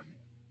employee store.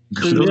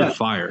 Those are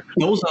fire.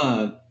 Those,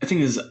 I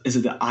think is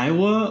it the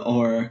Iowa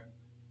or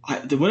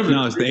whatever?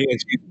 No, it's the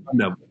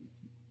ASU.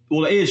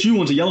 Well, the ASU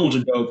ones, the yellow ones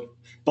are dope.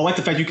 But I like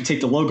the fact you can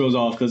take the logos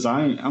off because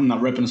I'm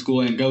not repping a school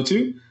I didn't go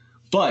to.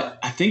 But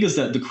I think it's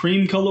the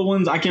cream color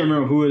ones. I can't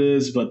remember who it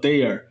is, but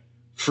they are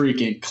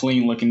freaking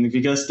clean looking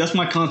because that's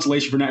my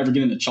consolation for not ever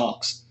getting the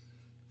chalks.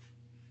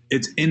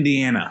 It's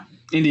Indiana.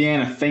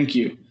 Indiana, thank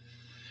you.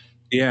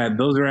 Yeah,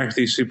 those are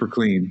actually super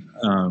clean.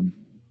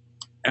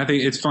 I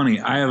think it's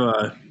funny. I have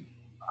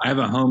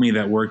a homie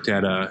that worked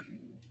at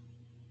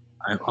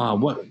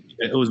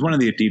it was one of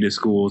the Adidas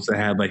schools that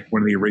had like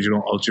one of the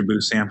original Ultra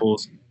Boost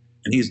samples,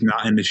 and he's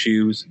not into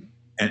shoes.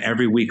 And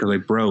every week I was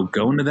like, bro,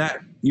 go into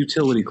that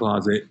utility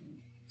closet,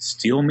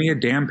 steal me a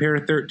damn pair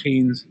of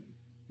 13s.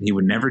 And he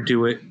would never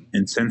do it.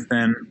 And since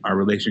then, our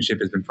relationship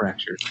has been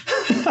fractured.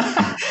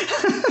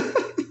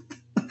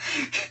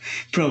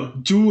 Bro,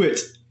 do it.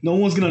 No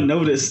one's gonna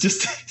notice.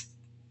 Just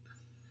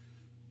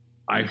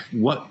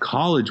what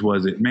college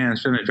was it? Man,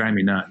 it's gonna drive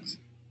me nuts.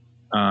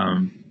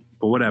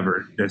 But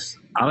whatever.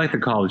 I like the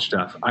college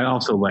stuff. I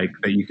also like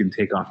that you can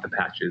take off the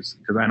patches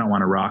because I don't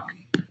want to rock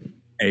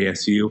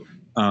ASU.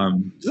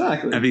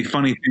 Exactly. And the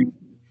funny thing,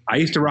 I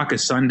used to rock a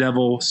Sun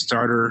Devil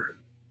starter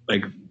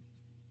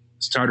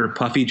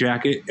puffy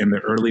jacket in the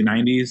early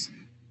 90s.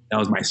 That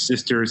was my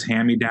sister's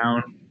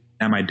hand-me-down.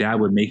 And my dad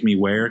would make me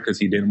wear because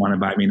he didn't want to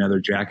buy me another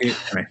jacket.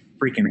 And I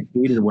freaking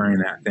hated wearing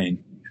that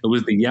thing. It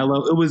was the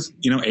yellow. It was,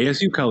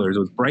 ASU colors. It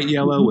was bright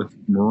yellow with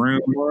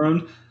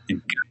maroon.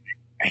 And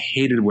I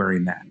hated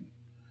wearing that.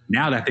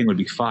 Now that thing would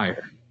be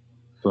fire.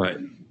 But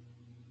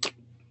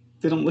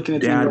Then I'm looking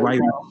at Dad, them right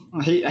why- now.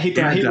 I hate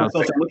myself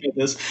to look at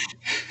this.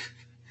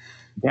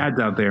 dads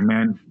out there,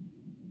 man,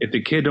 if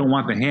the kid don't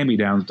want the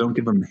hand-me-downs, don't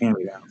give them the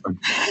hand-me-downs. I'm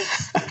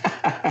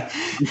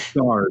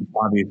starved,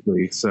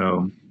 obviously,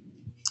 so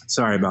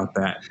sorry about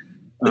that.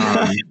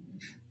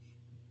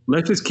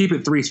 Let's just keep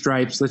it 3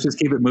 stripes. Let's just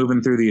keep it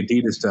moving through the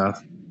Adidas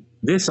stuff.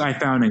 This I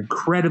found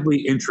incredibly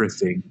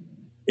interesting.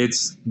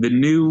 It's the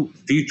new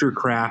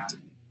Futurecraft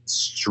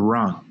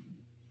Strung.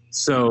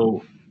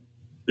 So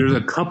there's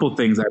a couple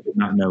things I did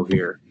not know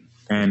here,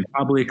 and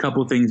probably a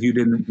couple things you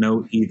didn't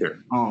know either.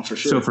 Oh, for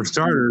sure. So for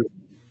starters,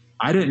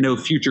 I didn't know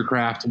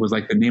Futurecraft was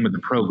like the name of the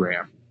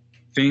program.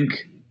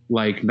 Think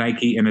like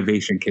Nike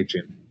Innovation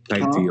Kitchen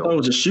type deal. Oh, it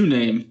was a shoe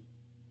name.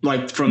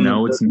 Like from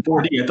it's the not.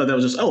 4D. I thought that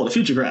was just, the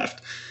Futurecraft.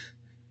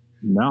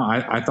 No,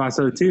 I thought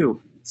so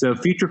too. So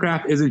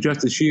Futurecraft isn't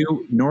just a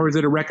shoe, nor is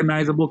it a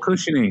recognizable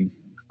cushioning.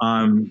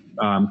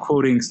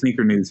 Quoting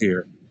Sneaker News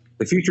here.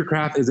 The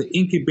Futurecraft is an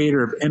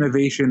incubator of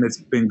innovation that's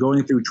been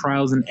going through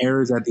trials and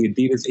errors at the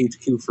Adidas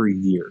HQ for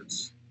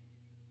years.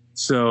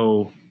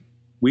 So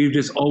we've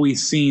just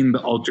always seen the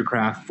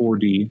Ultracraft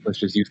 4D. Let's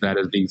just use that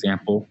as the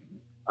example.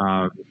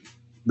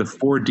 The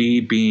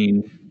 4D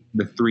being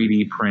the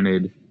 3D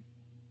printed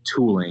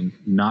tooling,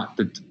 not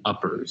the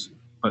uppers.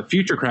 But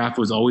Futurecraft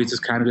was always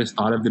just kind of just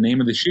thought of the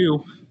name of the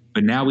shoe,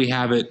 but now we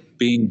have it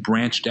being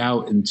branched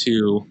out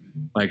into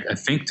like a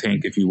think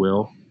tank, if you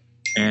will.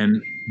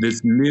 And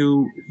this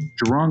new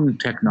strung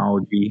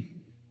technology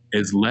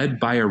is led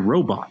by a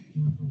robot.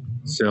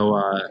 So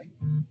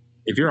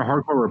if you're a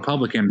hardcore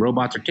Republican,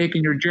 robots are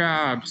taking your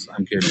jobs.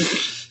 I'm kidding.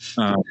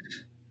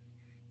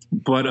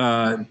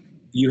 But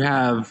you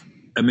have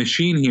a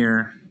machine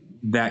here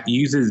that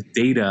uses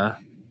data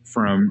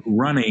from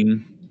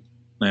running,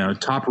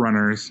 top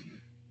runners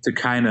to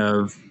kind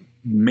of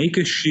make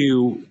a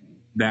shoe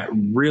that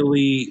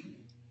really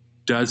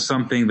does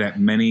something that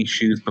many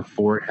shoes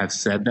before it have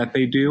said that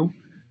they do,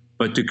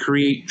 but to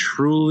create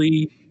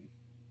truly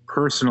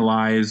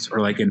personalized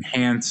or like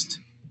enhanced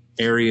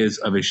areas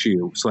of a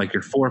shoe. So like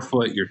your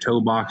forefoot, your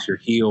toe box, your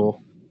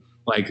heel,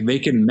 like they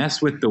can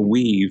mess with the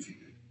weave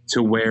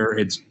to where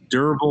it's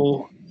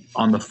durable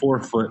on the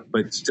forefoot,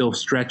 but still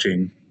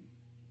stretching,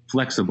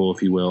 flexible,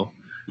 if you will.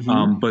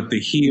 Mm-hmm. But the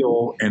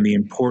heel and the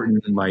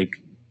important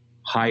like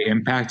high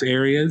impact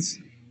areas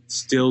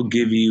still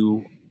give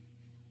you,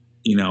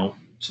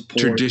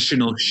 Support.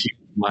 traditional shoe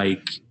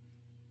like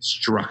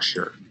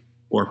structure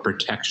or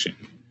protection.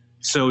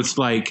 So it's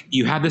like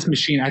you have this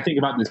machine. I think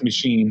about this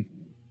machine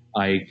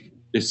like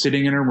just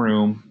sitting in a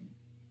room,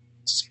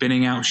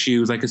 spinning out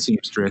shoes like a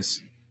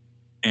seamstress.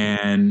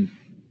 And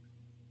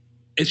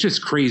it's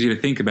just crazy to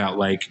think about.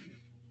 Like,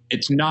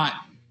 it's not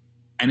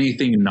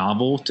anything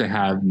novel to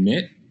have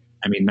knit.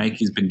 I mean,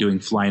 Nike's been doing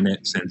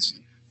Flyknit since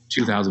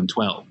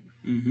 2012.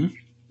 Mm-hmm.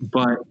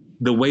 But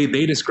the way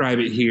they describe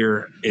it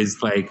here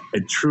is like a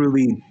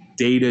truly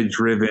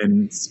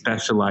data-driven,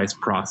 specialized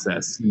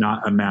process,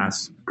 not a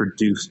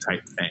mass-produced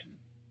type thing.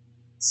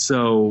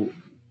 So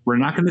we're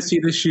not going to see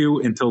the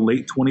shoe until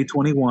late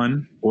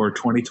 2021 or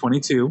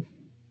 2022.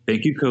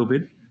 Thank you,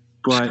 COVID.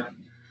 But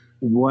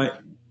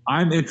what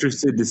I'm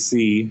interested to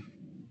see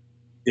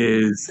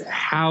is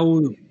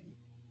how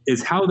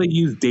they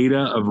use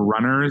data of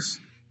runners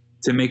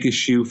to make a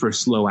shoe for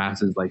slow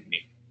asses like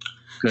me.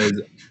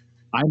 Because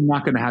I'm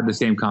not going to have the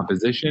same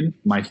composition.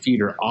 My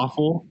feet are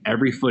awful.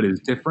 Every foot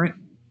is different.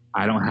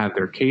 I don't have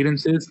their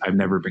cadences. I've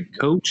never been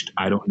coached.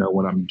 I don't know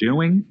what I'm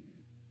doing.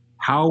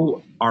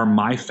 How are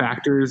my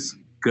factors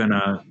going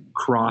to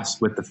cross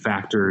with the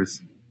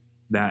factors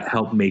that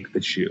help make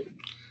the shoe?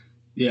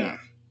 Yeah.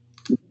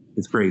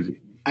 It's crazy.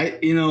 That's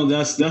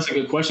a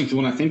good question, because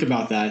when I think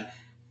about that,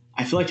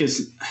 I feel like I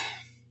just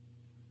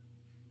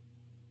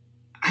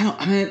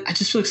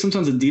feel like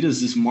sometimes Adidas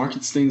just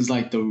markets things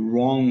like the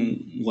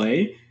wrong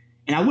way.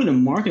 And I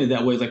wouldn't market it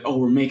that way. It's like, oh,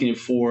 we're making it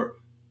for,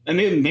 and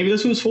maybe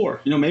that's who it's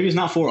for. Maybe it's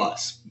not for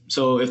us.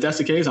 So if that's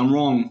the case, I'm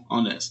wrong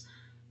on this.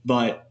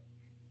 But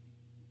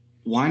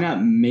why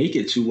not make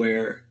it to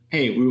where,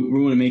 hey, we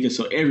want to make it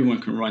so everyone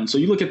can run. So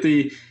you look at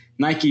the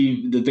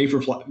Nike, the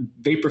Vaporfly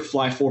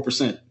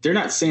 4%. They're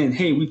not saying,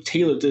 hey, we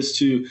tailored this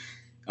to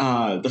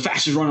the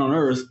fastest run on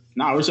earth.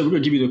 No, we're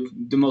going to give you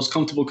the most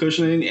comfortable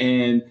cushioning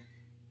and,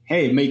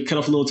 hey, cut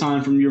off a little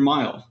time from your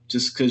mile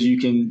just because you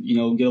can,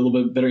 get a little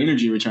bit better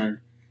energy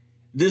return.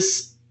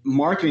 This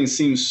marketing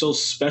seems so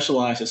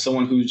specialized as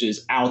someone who's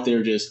just out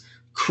there just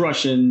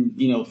crushing,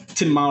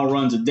 10-mile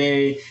runs a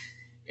day.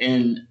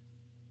 And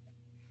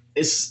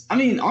I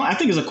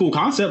think it's a cool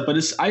concept, but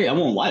I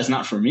won't lie, it's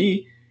not for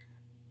me.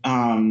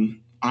 I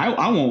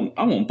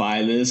won't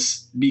buy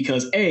this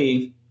because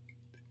in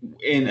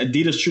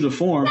Adidas true to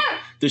form,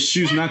 the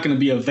shoe's not going to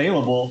be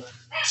available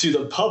to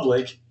the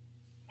public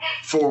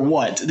for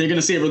what? They're going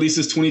to say it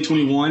releases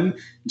 2021,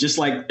 just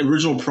like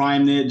original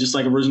Prime Knit, just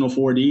like original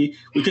 4D.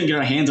 We couldn't get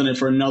our hands on it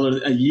for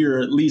a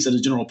year at least as a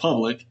general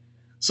public.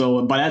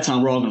 So by that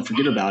time, we're all going to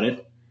forget about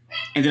it.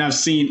 And then I've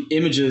seen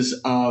images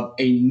of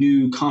a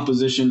new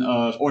composition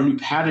of, or a new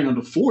pattern of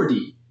the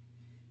 4D.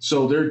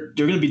 So they're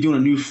going to be doing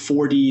a new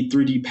 4D,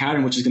 3D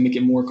pattern, which is going to make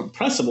it more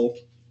compressible.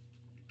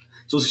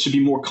 So it should be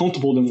more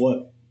comfortable than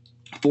what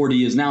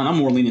 4D is now. And I'm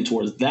more leaning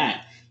towards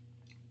that.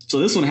 So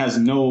this one has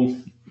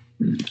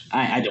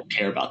I don't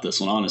care about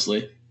this one,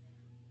 honestly.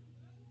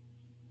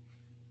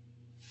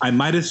 I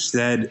might have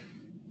said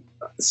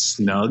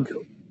snug,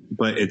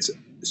 but it's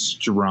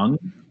strung,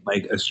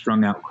 like a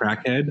strung out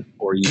crackhead,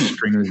 or you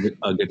string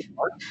a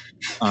guitar.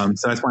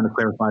 So I just wanted to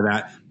clarify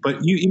that. But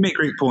you make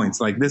great points.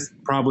 Like, this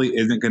probably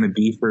isn't going to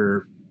be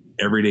for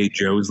everyday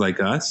Joes like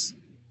us.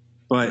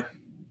 But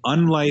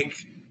unlike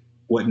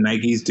what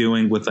Nike's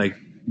doing with like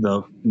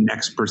the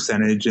next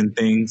percentage and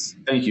things.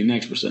 Thank you,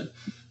 next percent.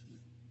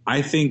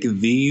 I think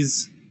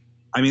these,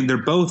 I mean,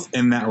 they're both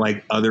in that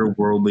like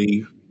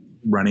otherworldly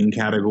running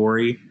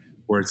category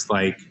where it's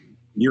like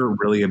you're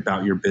really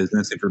about your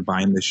business if you're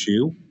buying the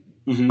shoe.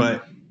 Mm-hmm.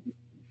 But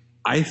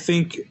I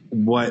think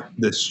what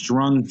the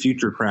Strung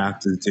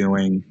Futurecraft is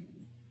doing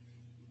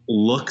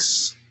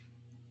looks,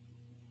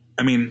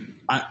 I mean,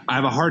 I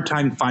have a hard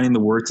time finding the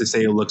words to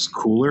say it looks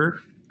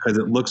cooler because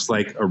it looks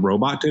like a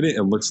robot did it.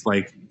 It looks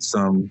like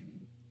some,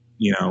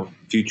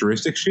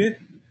 futuristic shit.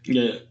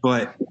 Yeah.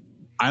 But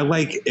I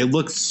like, it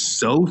looks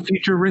so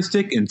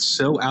futuristic and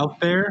so out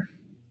there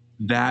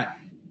that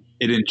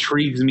it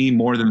intrigues me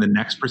more than the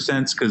next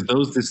percents, because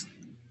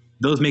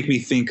those make me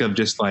think of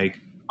just like,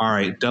 all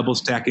right, double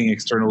stacking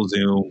external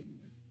zoom,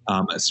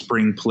 a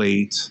spring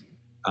plate,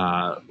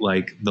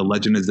 like the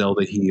Legend of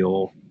Zelda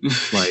heel,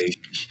 like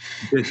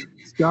this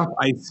stuff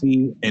I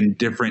see in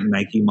different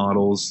Nike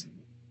models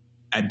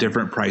at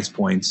different price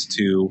points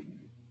to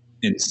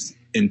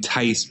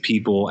entice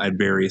people at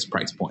various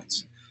price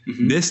points.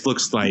 Mm-hmm. This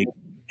looks like,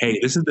 hey,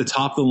 this is the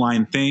top of the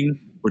line thing.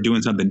 We're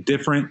doing something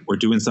different. We're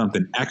doing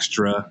something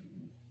extra.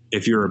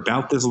 If you're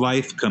about this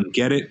life, come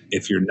get it.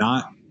 If you're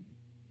not,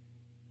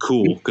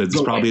 cool, because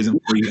this probably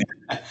isn't for you.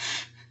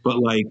 But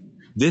like,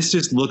 this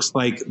just looks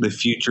like the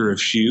future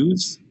of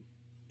shoes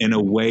in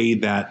a way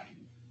that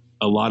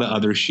a lot of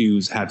other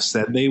shoes have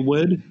said they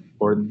would,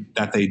 or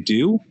that they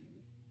do.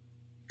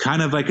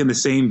 Kind of like in the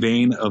same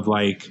vein of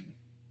like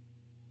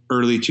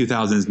early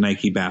 2000s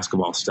Nike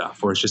basketball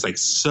stuff, where it's just like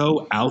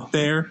so out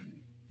there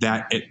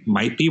that it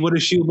might be what a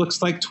shoe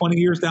looks like 20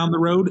 years down the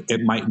road.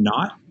 It might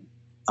not.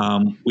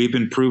 We've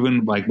been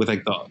proven like with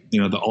like the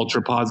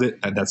Ultraposit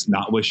that's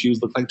not what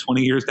shoes look like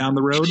 20 years down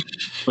the road,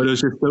 but it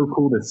was just so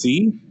cool to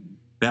see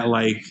that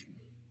like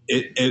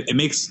it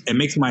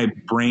makes my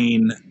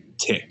brain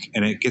tick,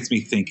 and it gets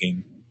me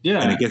thinking.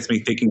 Yeah. And it gets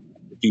me thinking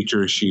about the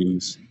future of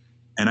shoes.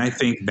 And I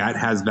think that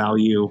has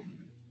value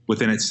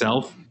within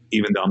itself,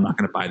 even though I'm not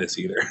going to buy this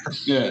either.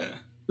 Yeah.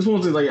 This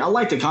one's like, I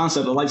like the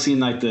concept. I like seeing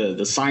like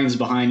the science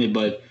behind it,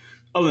 but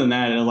other than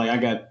that, like I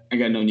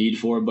got no need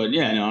for it. But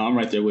yeah, no, I'm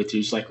right there with you.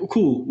 It's like, oh,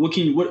 cool. What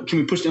can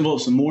we push the envelope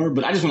some more?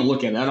 But I just want to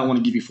look at it. I don't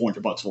want to give you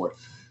 $400 for it.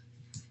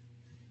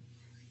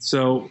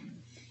 So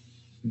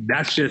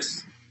that's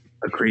just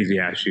a crazy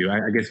ass shoe.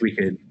 I guess we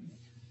could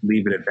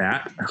leave it at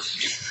that.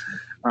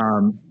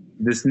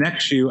 This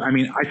next shoe, I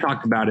mean, I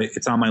talked about it.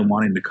 It's on my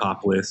wanting to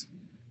cop list.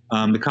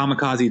 The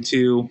Kamikaze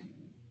 2.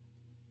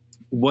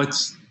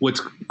 What's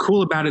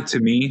cool about it to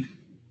me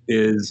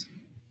is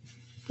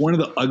one of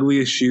the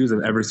ugliest shoes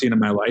I've ever seen in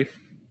my life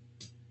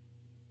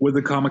with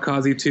the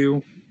Kamikaze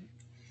 2.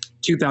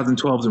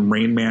 2012's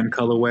Rain Man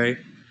colorway.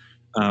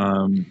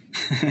 I'm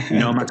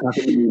not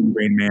talking about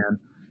Rain Man,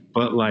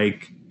 but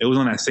like it was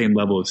on that same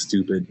level of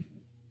stupid.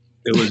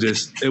 It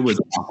was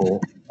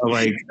awful.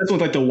 Like that's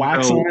with like the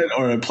wax on it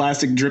or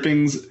plastic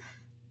drippings.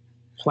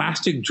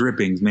 Plastic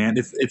drippings, man.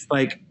 It's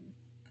like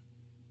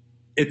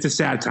it's a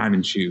sad time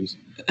in shoes.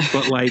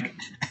 But like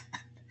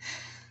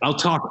I'll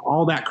talk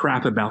all that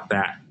crap about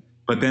that.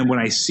 But then when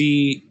I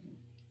see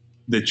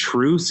the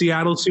true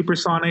Seattle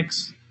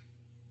Supersonics,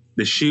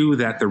 the shoe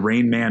that the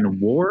Rain Man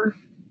wore,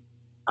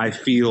 I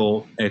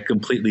feel a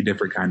completely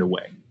different kind of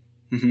way.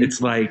 Mm-hmm. It's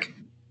like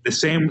the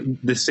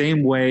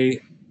same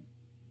way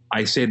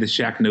I say the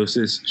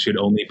Shaqnosis should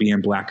only be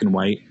in black and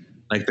white.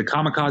 Like the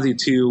Kamikaze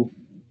 2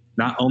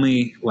 not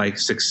only like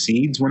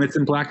succeeds when it's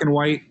in black and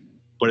white,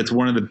 but it's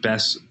one of the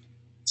best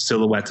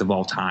silhouettes of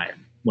all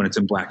time when it's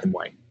in black and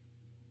white.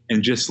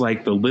 And just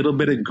like the little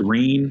bit of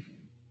green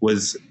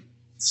was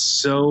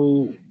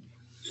so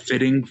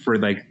fitting for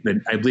like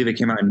I believe it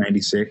came out in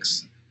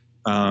 96.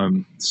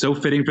 So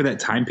fitting for that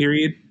time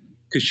period,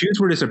 because shoes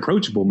were just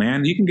approachable,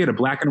 man. You can get a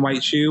black and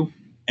white shoe,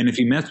 and if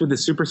you messed with the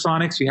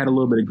Supersonics, you had a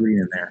little bit of green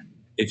in there.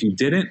 If you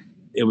didn't,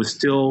 it was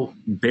still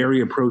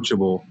very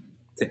approachable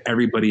to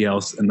everybody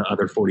else in the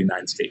other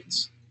 49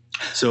 states.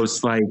 So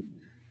it's like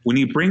when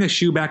you bring a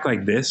shoe back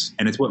like this,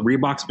 and it's what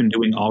Reebok's been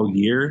doing all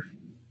year,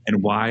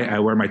 and why I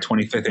wear my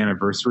 25th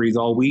anniversaries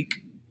all week,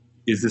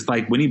 is this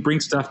like when you bring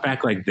stuff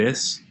back like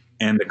this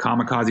and the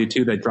Kamikaze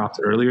 2 that dropped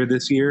earlier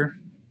this year,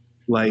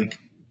 like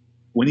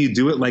when you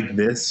do it like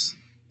this,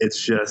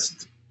 it's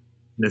just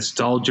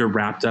nostalgia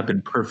wrapped up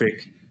in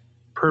perfect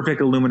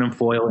aluminum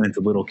foil, and it's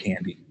a little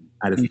candy.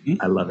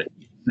 I love it.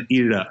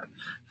 Eat it up.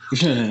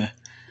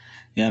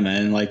 Yeah,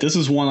 man. Like this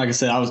is one. Like I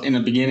said, I was in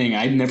the beginning.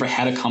 I never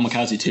had a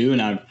Kamikaze 2,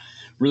 and I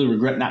really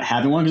regret not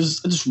having one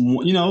because I just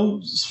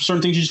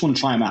certain things you just want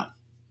to try them out.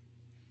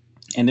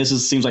 And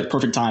seems like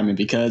perfect timing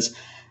because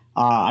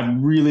I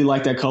really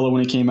liked that color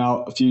when it came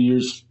out a few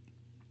years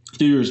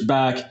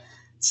back.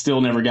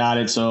 Still never got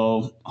it,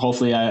 so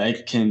hopefully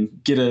I can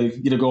get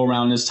a go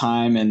around this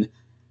time. And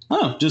I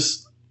don't know,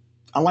 just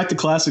I like the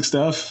classic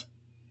stuff.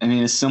 I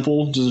mean, it's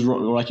simple, just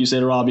like you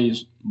said,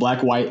 Robbie,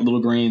 black, white,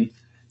 little green.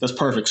 That's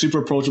perfect. Super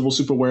approachable,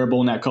 super wearable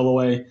in that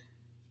colorway.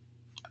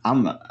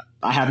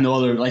 I have no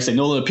other, like I say,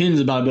 no other opinions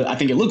about it, but I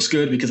think it looks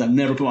good because I've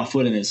never put my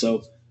foot in it.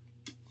 So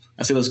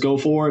I say let's go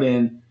for it.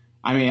 And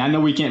I mean, I know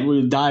we can't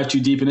really dive too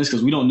deep in this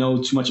because we don't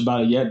know too much about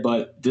it yet,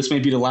 but this may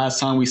be the last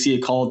time we see it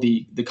called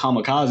the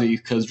Kamikaze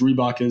because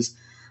Reebok is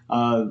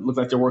look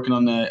like they're working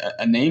on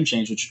a name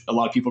change, which a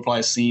lot of people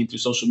probably seen through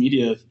social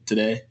media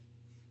today.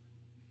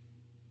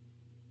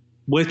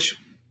 Which,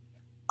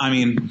 I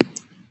mean,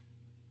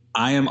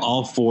 I am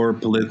all for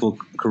political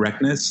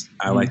correctness.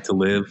 I like to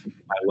live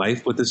my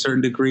life with a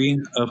certain degree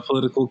of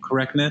political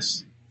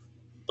correctness,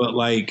 but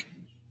like,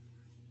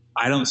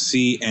 I don't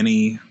see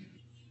any,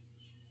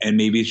 and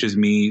maybe it's just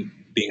me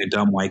being a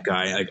dumb white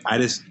guy. Like, I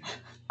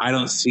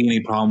don't see any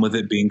problem with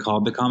it being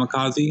called the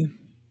Kamikaze.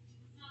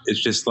 It's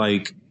just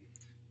like,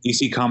 you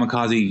see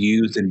Kamikaze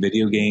used in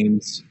video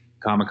games,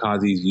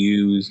 Kamikazes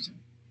used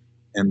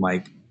in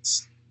like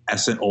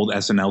old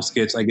SNL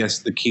skits. I guess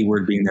the key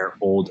word being their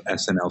old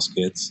SNL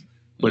skits.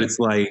 But it's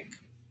like,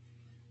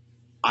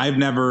 I've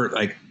never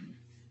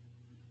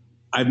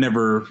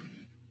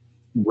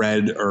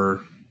read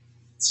or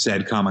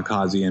said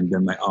Kamikaze and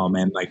been like, oh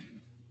man, like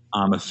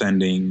I'm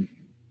offending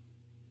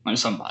Like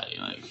somebody,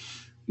 like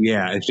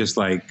yeah. It's just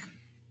like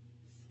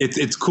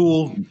it's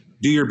cool,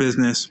 do your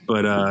business,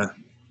 but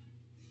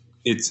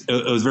it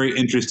was very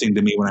interesting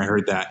to me when I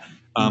heard that.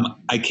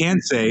 I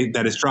can say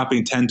that it's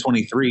dropping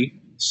 10/23,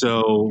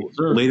 so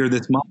later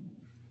this month,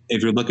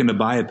 if you're looking to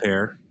buy a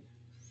pair,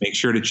 make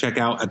sure to check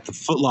out at the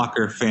Foot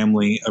Locker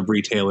family of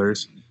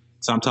retailers.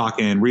 So I'm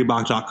talking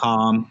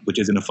Reebok.com, which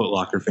isn't a Foot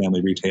Locker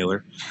family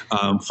retailer,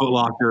 Foot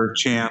Locker,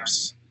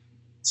 Champs,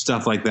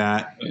 stuff like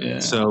that. Yeah.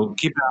 So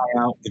keep an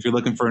eye out. If you're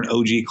looking for an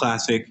OG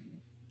classic,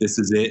 this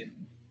is it.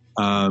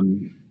 I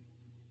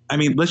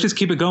mean, let's just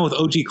keep it going with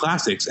OG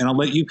classics, and I'll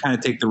let you kind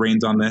of take the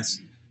reins on this.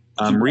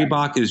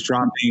 Reebok is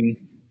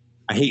dropping,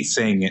 I hate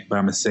saying it, but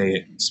I'm going to say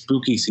it,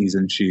 spooky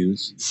season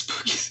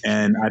shoes.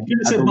 And I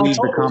believe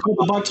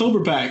the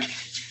Boktober pack.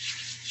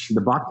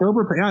 The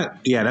Boktober pack?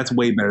 Yeah, that's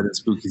way better than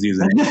spooky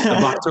season. The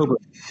Boktober.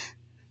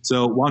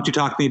 So why don't you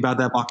talk to me about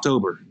that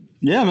Boktober?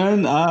 Yeah,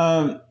 man.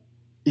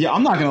 Yeah,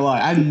 I'm not going to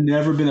lie. I've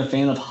never been a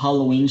fan of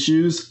Halloween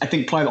shoes. I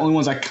think probably the only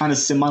ones I kind of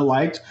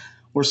semi-liked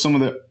were some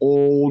of the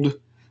old, it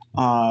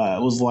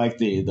was like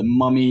the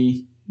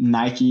Mummy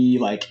Nike,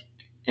 like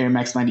Air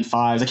Max 95s.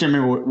 I can't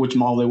remember which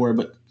model they were,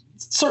 but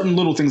certain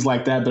little things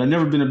like that. But I've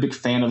never been a big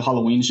fan of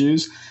Halloween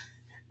shoes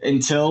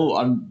until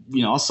I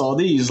saw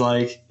these.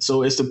 Like,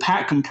 so it's the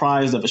pack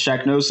comprised of a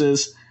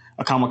Shacknosis,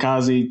 a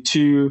Kamikaze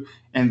 2,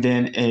 and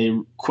then a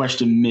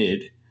Question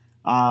Mid.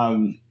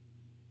 Shacknosis,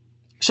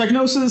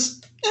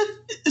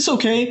 it's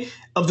okay.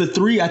 Of the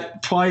three,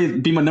 I'd probably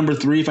be my number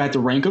 3 if I had to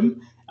rank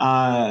them.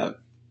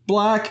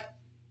 Black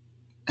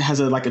has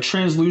a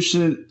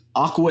translucent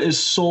aqua-ish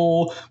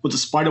sole with a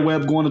spider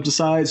web going up the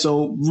side.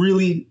 So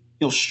really,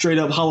 straight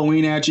up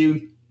Halloween at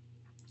you.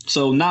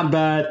 So not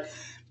bad.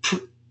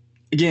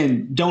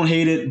 Again, don't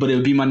hate it, but it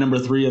would be my number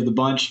 3 of the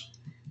bunch.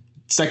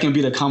 Second would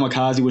be the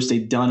Kamikaze, which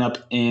they've done up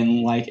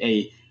in like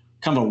a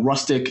kind of a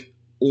rustic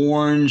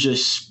orange,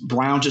 just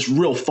brown, just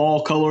real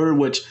fall color,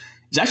 which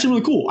is actually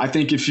really cool. I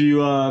think if you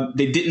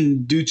they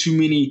didn't do too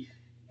many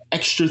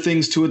extra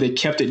things to it, they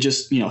kept it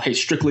just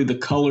strictly the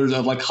colors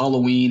of like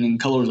Halloween and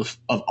colors of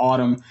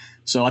autumn.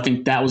 So I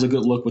think that was a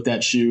good look with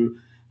that shoe.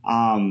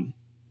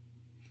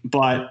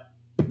 But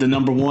the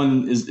number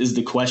 1 is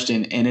the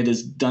Question, and it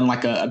is done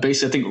like a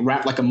basically, I think,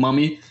 wrapped like a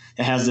mummy.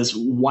 It has this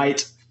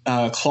white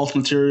cloth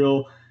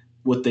material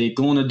with a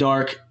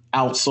glow-in-the-dark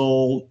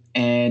outsole,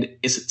 and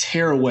it's a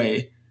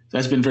tearaway.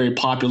 That's been very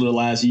popular the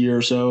last year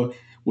or so,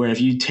 where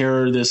if you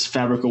tear this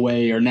fabric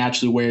away or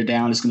naturally wear it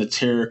down, it's going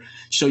to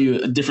show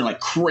you a different, like,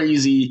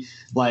 crazy,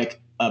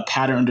 like,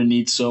 pattern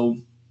underneath. So,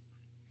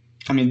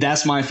 I mean,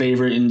 that's my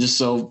favorite. And just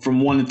so from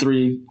 1 to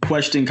 3,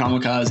 Question,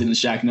 Kamikaze, and the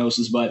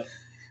Shacknosis, but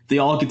they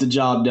all get the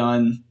job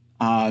done.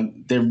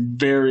 They're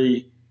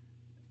very,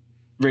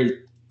 very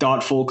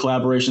thoughtful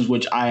collaborations,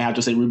 which I have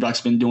to say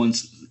Reebok's been doing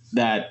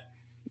that,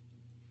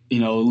 at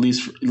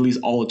least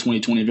all of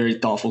 2020, very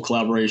thoughtful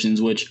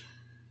collaborations, which,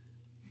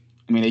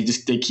 I mean,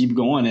 they keep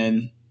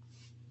going,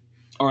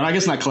 or I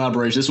guess not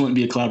collaboration. This wouldn't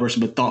be a collaboration,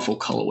 but thoughtful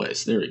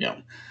colorways. There we go.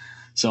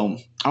 So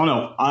I don't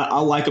know. I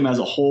like them as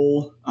a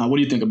whole. What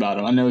do you think about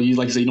them? I know you,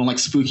 like you say, you don't like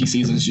spooky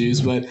season shoes,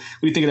 but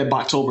what do you think of that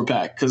Boktober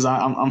pack? Because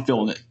I'm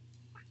feeling it.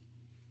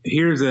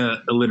 Here's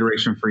a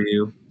alliteration for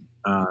you.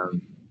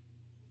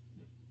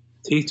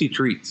 Tasty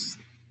treats.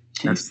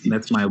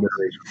 That's my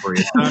alliteration for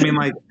you. So, I mean,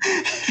 like,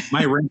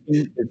 my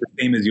ranking is the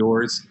same as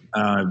yours.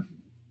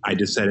 I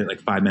just said it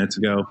like 5 minutes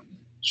ago.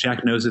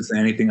 Shaq knows it's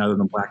anything other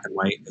than black and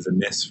white is a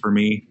miss for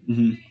me.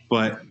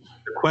 But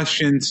the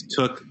questions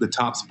took the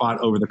top spot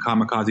over the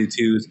Kamikaze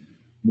 2s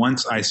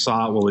once I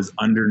saw what was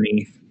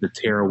underneath the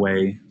tear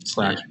away /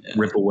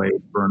 rip away,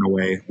 burn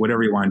away,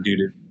 whatever you want to do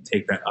to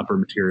take that upper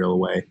material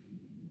away.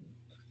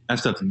 That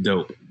stuff's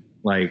dope.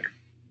 Like,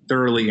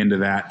 thoroughly into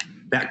that.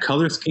 That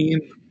color scheme,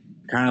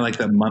 kind of like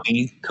the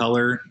mummy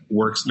color,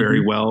 works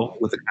very well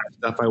with the kind of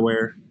stuff I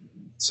wear.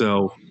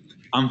 So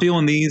I'm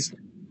feeling these.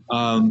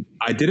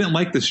 I didn't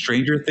like the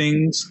Stranger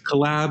Things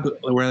collab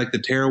where like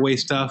the tearaway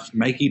stuff.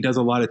 Nike does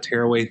a lot of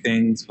tearaway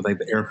things with like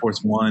the Air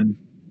Force One.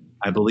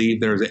 I believe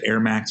there was an Air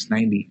Max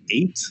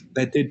 98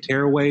 that did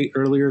tearaway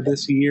earlier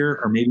this year,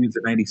 or maybe it was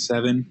a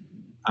 97.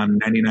 I'm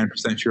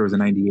 99% sure it was a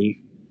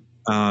 98.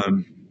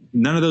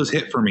 None of those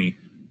hit for me,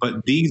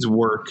 but these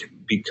work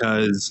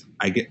because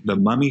I get the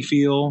mummy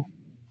feel.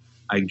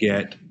 I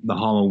get the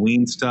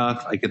Halloween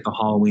stuff. I get the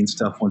Halloween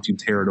stuff once you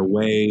tear it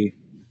away.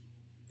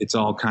 It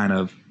all kind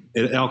of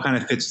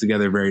fits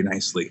together very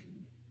nicely.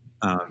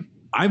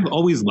 I've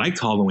always liked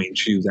Halloween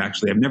shoes,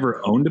 actually. I've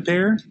never owned a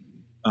pair.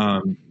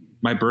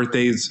 My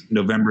birthday's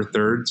November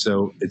 3rd,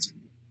 so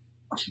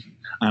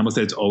I almost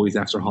said it's always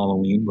after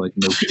Halloween. Like,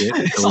 no shit.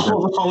 It's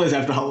always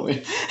after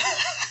Halloween.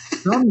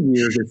 Some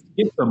years it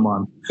skips a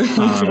month.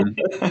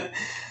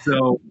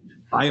 So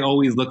I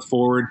always look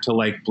forward to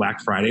like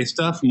Black Friday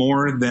stuff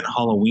more than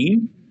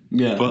Halloween.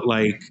 Yeah. But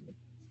like,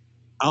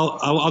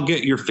 I'll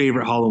get your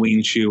favorite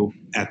Halloween shoe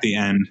at the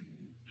end.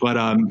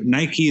 But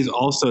Nike is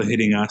also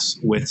hitting us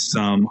with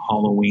some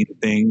Halloween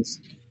things.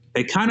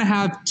 They kind of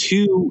have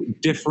two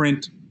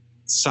different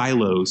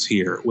silos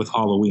here with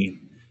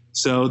Halloween.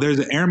 So there's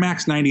an Air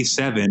Max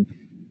 97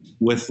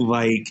 with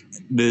like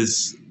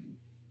this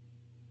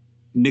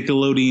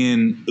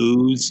Nickelodeon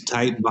ooze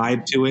type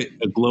vibe to it,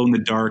 a glow in the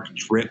dark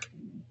drip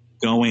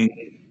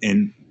going,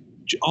 and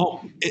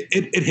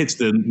it hits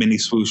the mini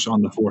swoosh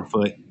on the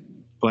forefoot.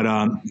 But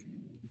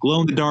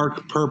glow in the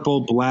dark,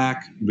 purple,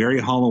 black, very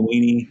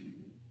Halloweeny.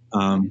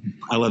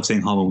 I love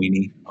saying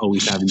Halloweeny.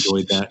 Always have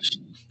enjoyed that.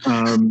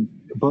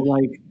 But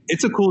like,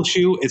 it's a cool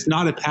shoe. It's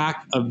not a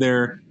pack of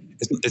their.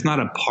 It's not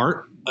a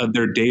part of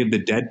their Day of the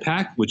Dead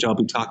pack, which I'll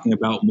be talking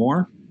about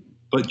more.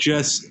 But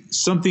just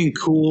something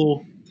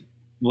cool.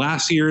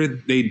 Last year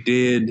they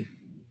did.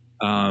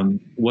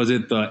 Was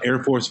it the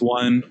Air Force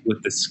One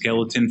with the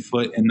skeleton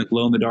foot and the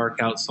glow in the dark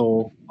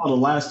outsole? Oh, the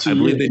last 2 years. I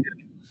believe years. they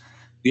did.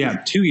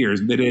 Yeah, 2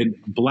 years. They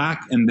did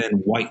black and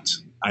then white,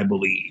 I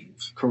believe.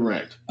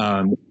 Correct.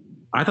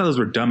 I thought those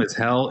were dumb as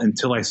hell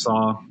until I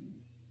saw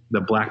the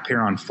black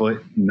pair on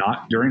foot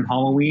not during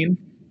Halloween,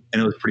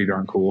 and it was pretty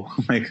darn cool.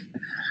 Like,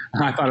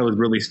 I thought it was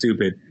really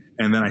stupid,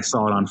 and then I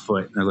saw it on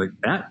foot, and I was like,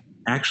 that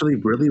actually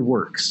really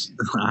works.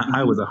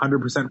 I was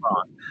 100%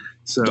 wrong.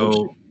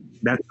 So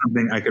that's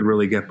something I could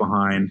really get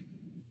behind.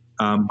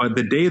 But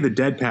the Day of the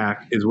Dead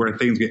pack is where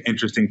things get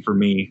interesting for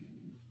me.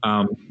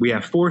 We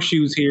have 4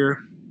 shoes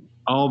here,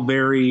 all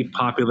very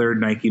popular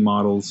Nike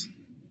models.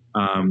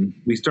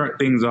 We start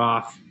things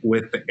off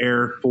with the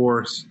Air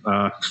Force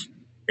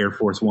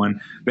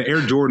One, the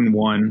Air Jordan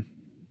 1.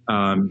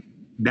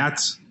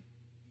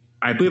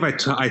 I believe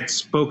I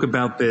spoke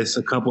about this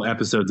a couple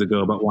episodes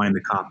ago about wanting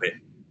to cop it.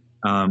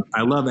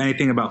 I love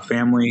anything about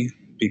family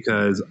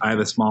because I have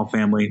a small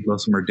family.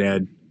 Most of them are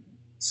dead.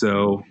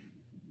 So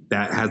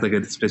that has like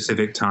a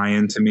specific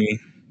tie-in to me.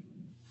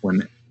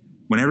 When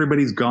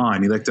everybody's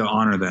gone, you like to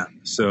honor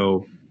them.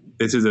 So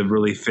this is a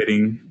really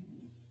fitting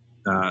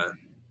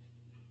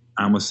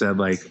I almost said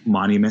like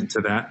monument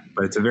to that,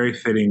 but it's a very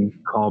fitting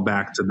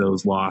callback to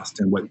those lost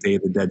and what Day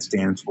of the Dead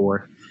stands for.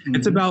 Mm-hmm.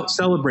 It's about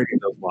celebrating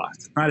those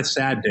lost. It's not a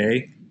sad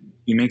day.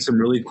 You make some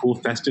really cool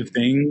festive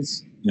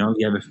things. You know,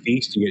 you have a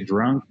feast, you get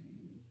drunk,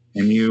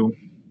 and you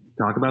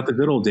talk about the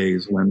good old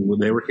days when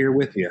they were here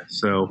with you.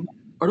 So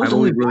I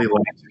really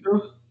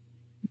like.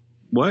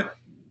 What?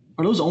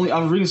 Are those only? I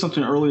was reading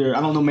something earlier.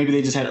 I don't know. Maybe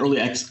they just had early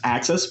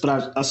access,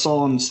 but I saw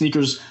on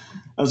Sneakers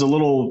as a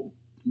little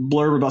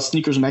blurb about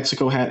Sneakers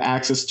Mexico had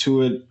access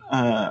to it.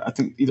 I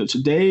think either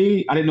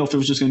today. I didn't know if it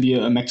was just going to be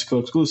a Mexico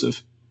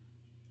exclusive.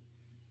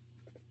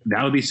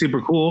 That would be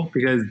super cool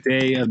because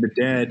Day of the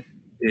Dead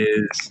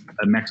is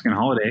a Mexican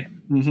holiday.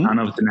 Mm-hmm. I don't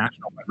know if it's a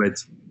national one, but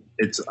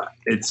it's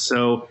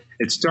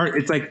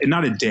like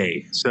not a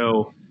day.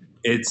 So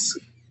it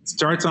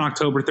starts on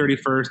October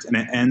 31st and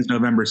it ends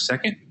November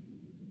 2nd.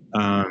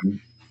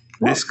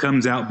 This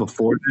comes out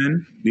before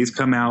then. These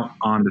come out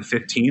on the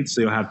 15th,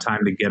 so you'll have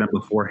time to get them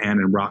beforehand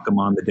and rock them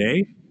on the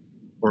day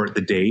or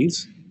the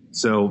days.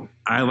 So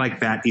I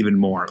like that even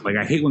more. Like,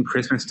 I hate when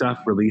Christmas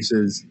stuff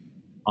releases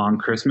on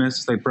Christmas.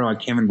 It's like, bro, I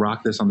can't even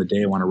rock this on the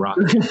day I want to rock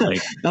it.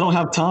 Like, I don't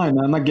have time.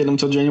 I'm not getting them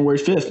until January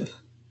 5th.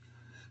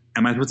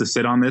 Am I supposed to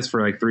sit on this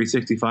for like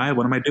 365?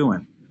 What am I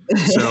doing?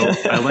 So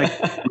I like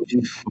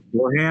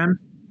beforehand.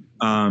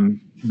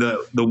 The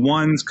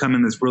ones come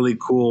in this really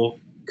cool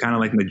kind of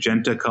like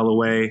magenta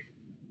colorway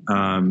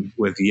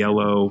with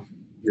yellow.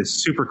 It's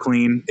super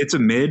clean. It's a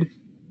mid,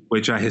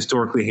 which I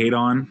historically hate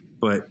on,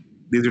 but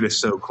these are just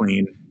so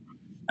clean.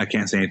 I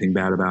can't say anything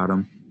bad about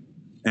them.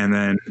 And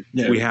then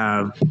we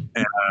have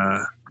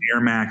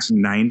Air Max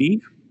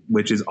 90,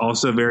 which is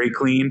also very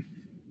clean.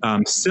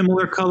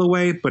 Similar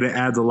colorway, but it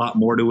adds a lot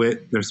more to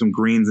it. There's some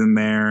greens in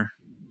there,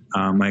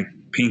 like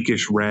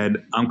pinkish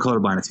red. I'm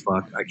colorblind as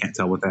fuck. I can't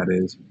tell what that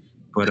is.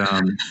 But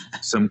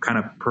some kind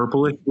of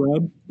purplish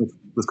red.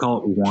 Let's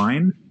call it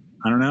wine.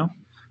 I don't know.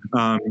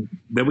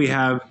 Then we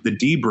have the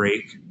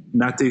D-Break,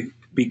 not to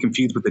be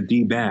confused with the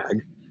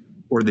D-Bag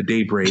or the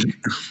Daybreak.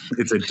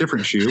 It's a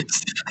different shoe.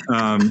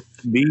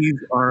 These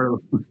are...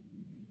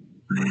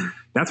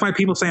 That's why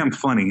people say I'm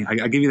funny.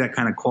 I give you that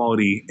kind of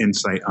quality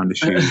insight on the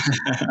shoes.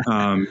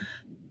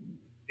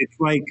 It's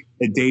like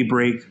a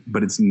Daybreak,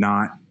 but it's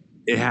not.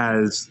 It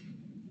has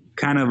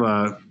kind of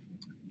a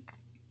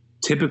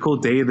typical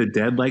Day of the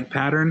Dead like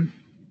pattern.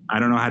 I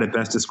don't know how to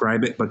best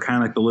describe it, but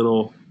kind of like the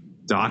little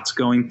dots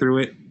going through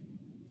it.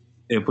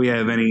 If we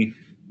have any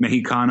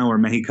Mexicano or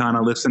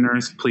Mexicana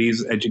listeners,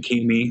 please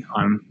educate me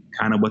on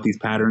kind of what these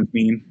patterns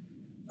mean.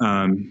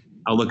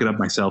 I'll look it up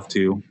myself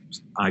too.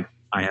 I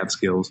have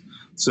skills.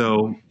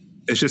 So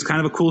it's just kind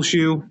of a cool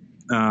shoe,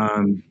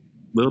 a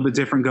little bit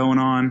different going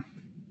on.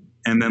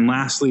 And then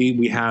lastly,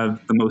 we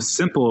have the most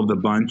simple of the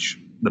bunch,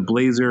 the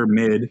Blazer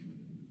Mid,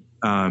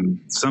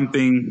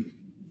 something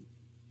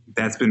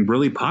that's been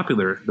really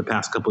popular the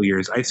past couple of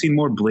years. I've seen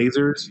more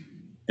Blazers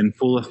in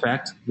full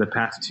effect the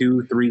past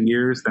 2-3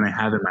 years than I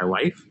have in my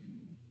life.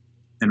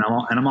 And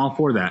I'm all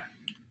for that.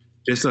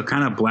 Just a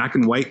kind of black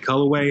and white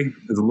colorway.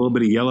 There's a little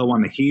bit of yellow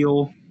on the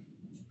heel.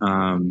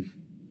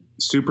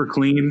 Super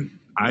clean.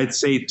 I'd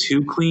say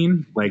too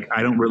clean. Like,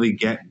 I don't really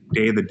get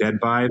Day of the Dead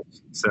vibes.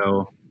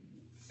 So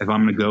if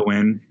I'm going to go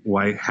in,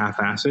 why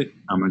half-ass it?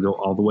 I'm going to go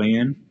all the way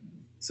in.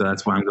 So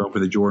that's why I'm going for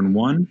the Jordan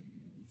 1.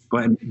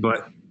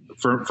 But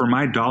for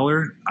my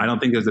dollar, I don't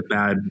think there's a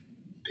bad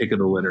pick of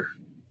the litter.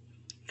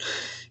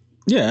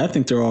 Yeah, I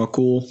think they're all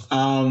cool.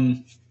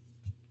 I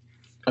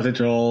think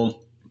they're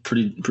all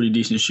pretty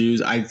decent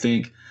shoes. I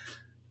think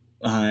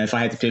if I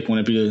had to pick one,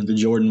 it'd be the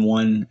Jordan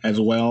 1 as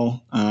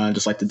well.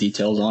 Just like the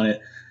details on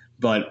it.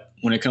 But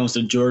when it comes to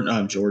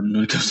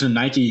when it comes to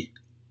Nike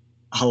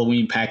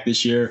Halloween pack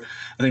this year,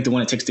 I think the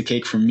one that takes the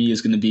cake for me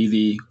is going to be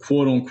the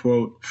quote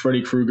unquote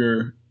Freddy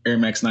Krueger Air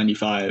Max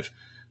 95.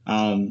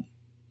 I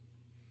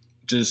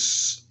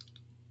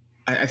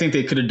think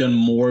they could have done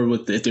more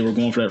if they were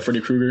going for that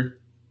Freddy Krueger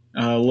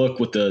look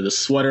with the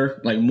sweater,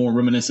 like more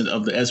reminiscent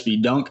of the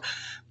SB Dunk.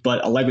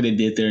 But I like what they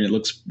did there, and it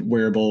looks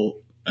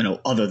wearable,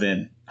 other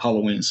than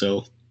Halloween.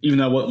 So even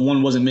though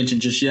one wasn't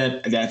mentioned just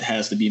yet, that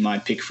has to be my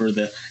pick for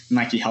the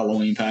Nike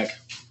Halloween pack.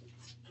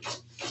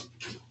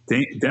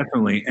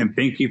 Definitely, and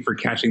thank you for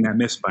catching that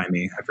miss by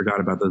me. I forgot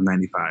about those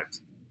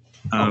 95s.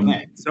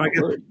 So I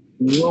guess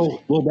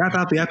we'll wrap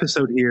out the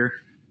episode here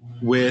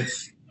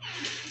with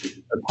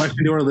a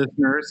question to our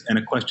listeners and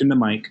a question to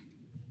Mike.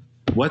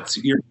 What's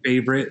your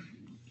favorite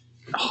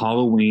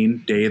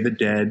Halloween, Day of the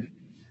Dead,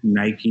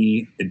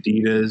 Nike,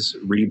 Adidas,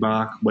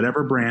 Reebok,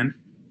 whatever brand?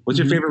 What's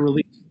your favorite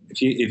release?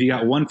 If you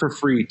got one for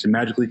free to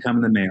magically come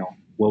in the mail,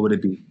 what would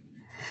it be?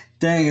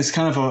 Dang, it's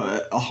kind of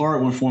a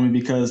hard one for me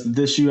because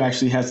this shoe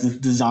actually has the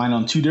design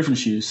on two different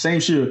shoes. Same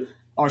shoe,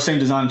 or same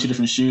design on two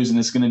different shoes, and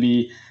it's going to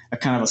be a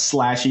kind of a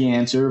slashy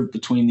answer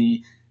between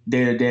the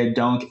Day of the Dead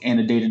Dunk and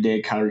the Day of the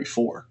Dead Kyrie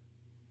 4.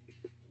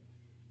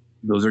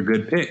 Those are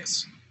good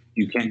picks.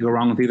 You can't go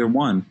wrong with either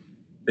one.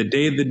 The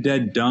Day of the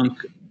Dead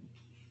Dunk,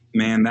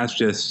 man, that's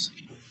just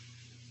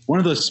one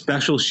of those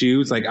special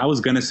shoes. Like, I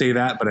was going to say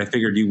that, but I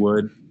figured you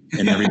would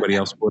and everybody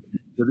else would.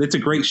 It's a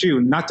great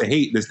shoe. Not to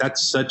hate this.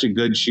 That's such a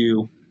good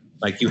shoe.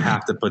 Like, you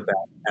have to put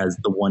that as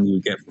the one you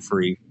would get for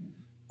free.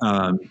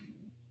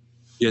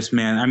 Yes,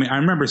 man. I mean, I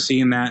remember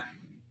seeing that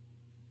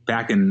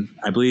back in,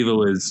 I believe it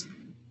was,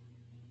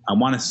 I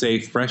want to say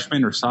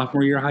freshman or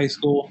sophomore year of high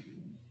school.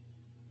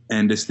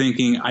 And just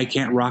thinking, I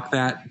can't rock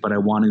that, but I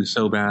want to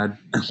so bad.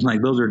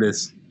 Like, those are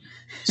just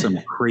some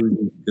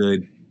crazy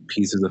good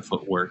pieces of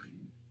footwork.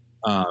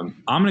 I'm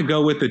going to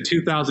go with the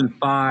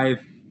 2005,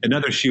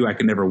 another shoe I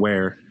can never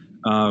wear.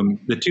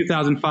 The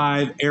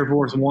 2005 Air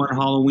Force One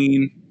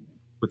Halloween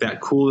with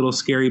that cool little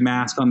scary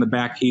mask on the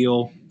back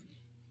heel.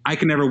 I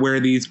can never wear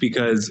these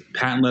because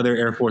patent leather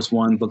Air Force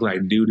Ones look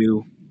like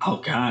doo-doo. Oh,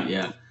 God,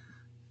 yeah.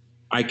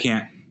 I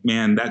can't.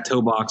 Man, that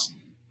toe box,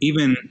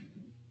 even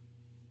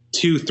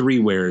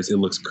 2-3 wears, it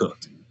looks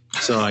cooked.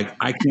 So, like,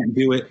 I can't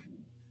do it.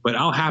 But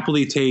I'll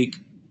happily take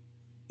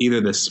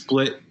either the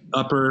split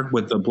upper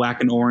with the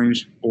black and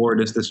orange or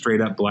just the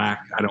straight up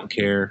black. I don't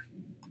care.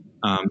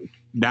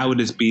 That would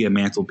just be a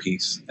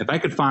mantelpiece. If I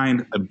could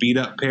find a beat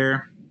up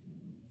pair,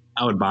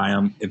 I would buy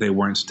them if they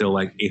weren't still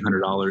like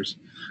 $800.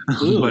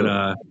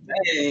 But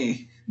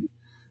hey.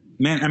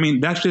 Man, I mean,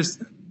 that's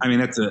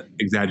an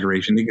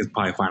exaggeration. I think it's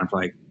probably fine if,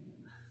 like,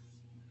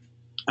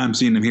 I'm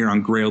seeing them here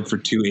on Grailed for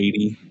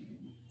 $280.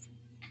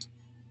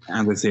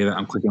 As I say that,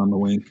 I'm clicking on the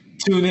link.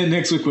 Tune in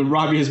next week when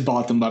Robbie has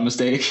bought them by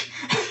mistake.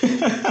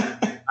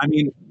 I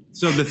mean,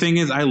 so the thing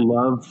is, I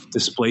love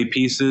display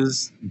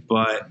pieces,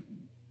 but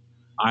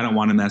I don't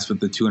want to mess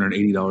with the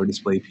 $280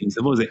 display piece.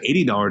 If it was an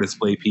 $80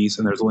 display piece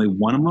and there's only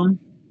one of them,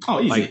 oh,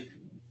 easy. Like,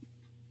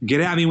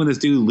 Get at me when this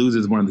dude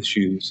loses one of the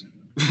shoes.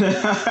 Bro,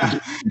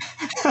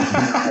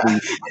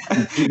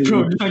 if you're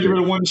trying to get rid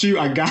of one shoe,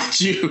 I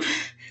got you.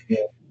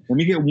 Let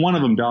me get one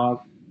of them,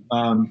 dog.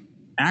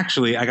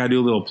 Actually, I got to do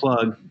a little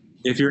plug.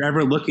 If you're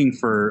ever looking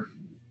for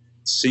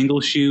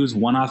single shoes,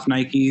 one-off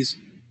Nikes,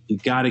 you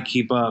got to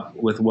keep up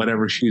with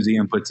whatever shoes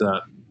Ian puts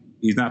up.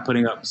 He's not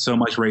putting up so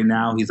much right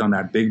now. He's on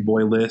that big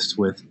boy list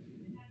with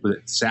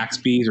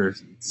Saxby's or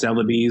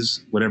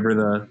Celebies, whatever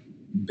the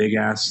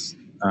big-ass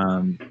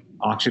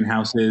auction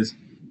house is.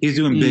 He's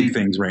doing big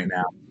things right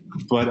now.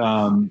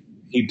 But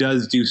he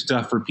does do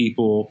stuff for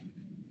people.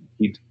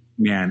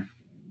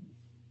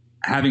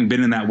 Having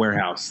been in that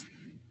warehouse,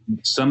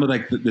 some of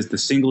like the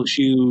single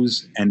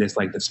shoes and just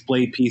like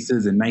display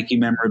pieces and Nike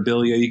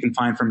memorabilia you can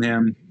find from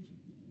him,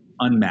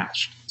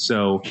 unmatched.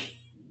 So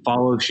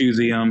follow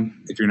Shoesium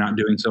if you're not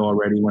doing so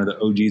already, one of the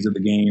OGs of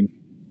the game,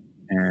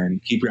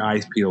 and keep your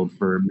eyes peeled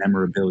for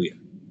memorabilia.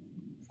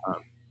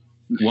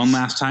 One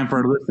last time for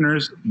our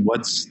listeners,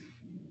 what's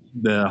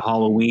the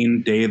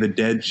Halloween Day of the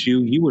Dead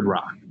shoe you would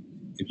rock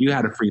if you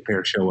had a free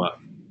pair show up?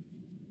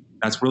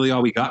 That's really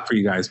all we got for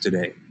you guys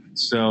today.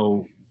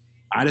 So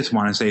I just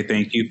want to say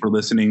thank you for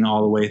listening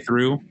all the way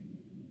through.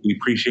 We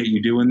appreciate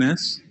you doing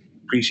this.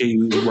 Appreciate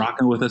you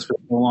rocking with us for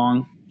so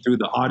long through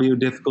the audio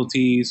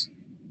difficulties,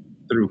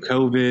 through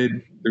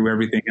COVID, through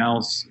everything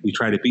else. We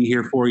try to be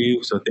here for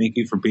you. So thank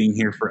you for being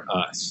here for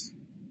us.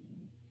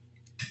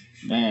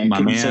 Man,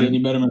 couldn't say any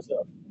better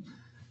myself.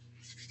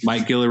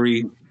 Mike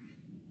Guillory,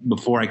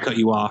 before I cut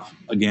you off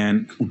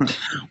again,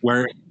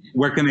 where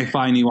can they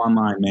find you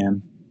online,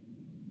 man?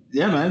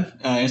 Yeah, man.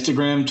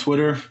 Instagram,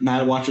 Twitter,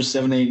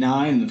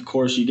 MadWatcher789. And, of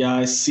course, you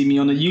guys see me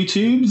on the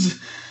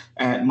YouTubes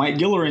at Mike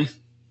Guillory.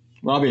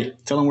 Robbie,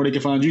 tell them where they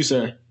can find you,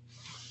 sir.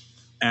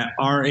 At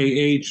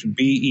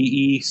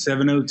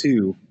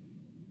RAHBEE702.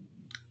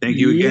 Thank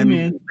you again.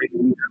 Man.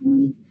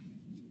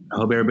 I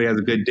hope everybody has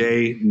a good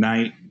day,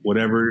 night,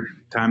 whatever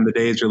time of the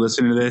day is you're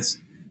listening to this.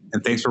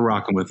 And thanks for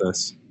rocking with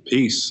us.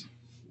 Peace.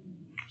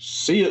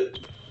 See ya.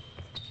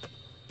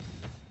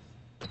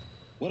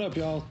 What up,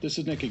 y'all? This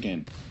is Nick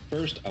again.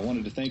 First, I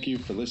wanted to thank you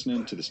for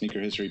listening to the Sneaker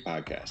History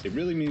Podcast. It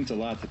really means a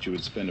lot that you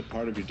would spend a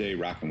part of your day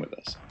rocking with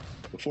us.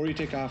 Before you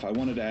take off, I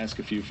wanted to ask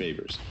a few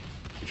favors.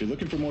 If you're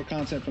looking for more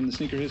content from the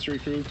Sneaker History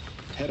crew,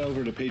 head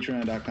over to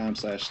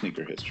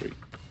patreon.com/sneakerhistory.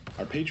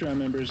 Our Patreon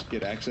members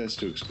get access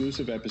to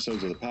exclusive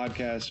episodes of the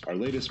podcast, our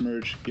latest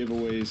merch,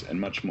 giveaways, and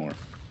much more.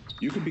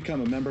 You can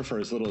become a member for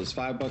as little as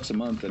 $5 a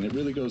month, and it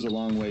really goes a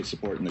long way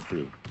supporting the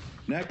crew.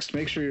 Next,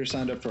 make sure you're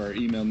signed up for our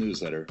email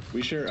newsletter.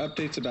 We share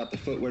updates about the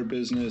footwear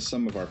business,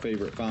 some of our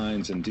favorite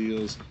finds and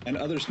deals, and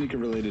other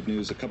sneaker-related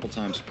news a couple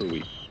times per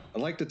week. I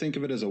like to think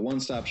of it as a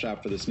one-stop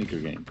shop for the sneaker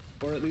game,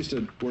 or at least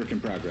a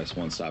work-in-progress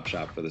one-stop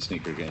shop for the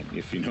sneaker game,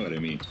 if you know what I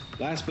mean.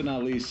 Last but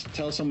not least,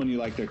 tell someone you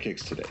like their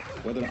kicks today.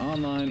 Whether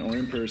online or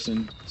in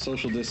person,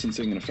 social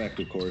distancing in effect,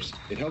 of course,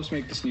 it helps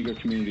make the sneaker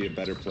community a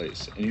better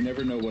place, and you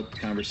never know what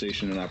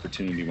conversation and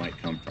opportunity might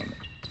come from it.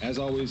 As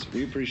always,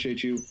 we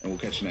appreciate you, and we'll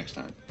catch you next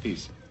time.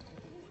 Peace.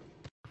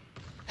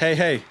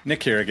 Hey,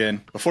 Nick here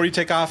again. Before you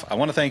take off, I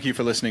want to thank you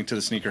for listening to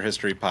the Sneaker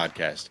History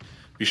Podcast.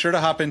 Be sure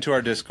to hop into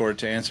our Discord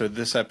to answer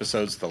this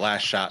episode's The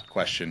Last Shot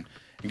question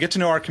and get to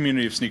know our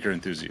community of sneaker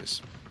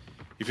enthusiasts.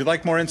 If you'd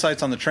like more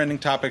insights on the trending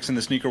topics in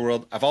the sneaker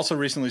world, I've also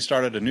recently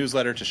started a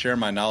newsletter to share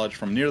my knowledge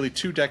from nearly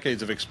 2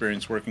 decades of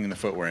experience working in the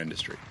footwear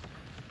industry.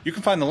 You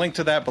can find the link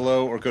to that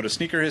below or go to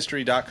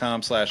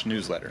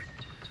sneakerhistory.com/newsletter.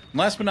 And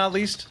last but not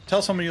least,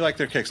 tell someone you like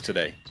their kicks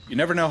today. You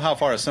never know how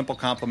far a simple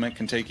compliment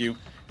can take you,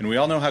 and we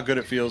all know how good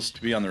it feels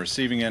to be on the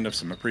receiving end of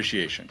some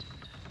appreciation.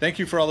 Thank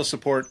you for all the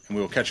support, and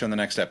we will catch you on the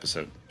next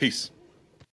episode. Peace.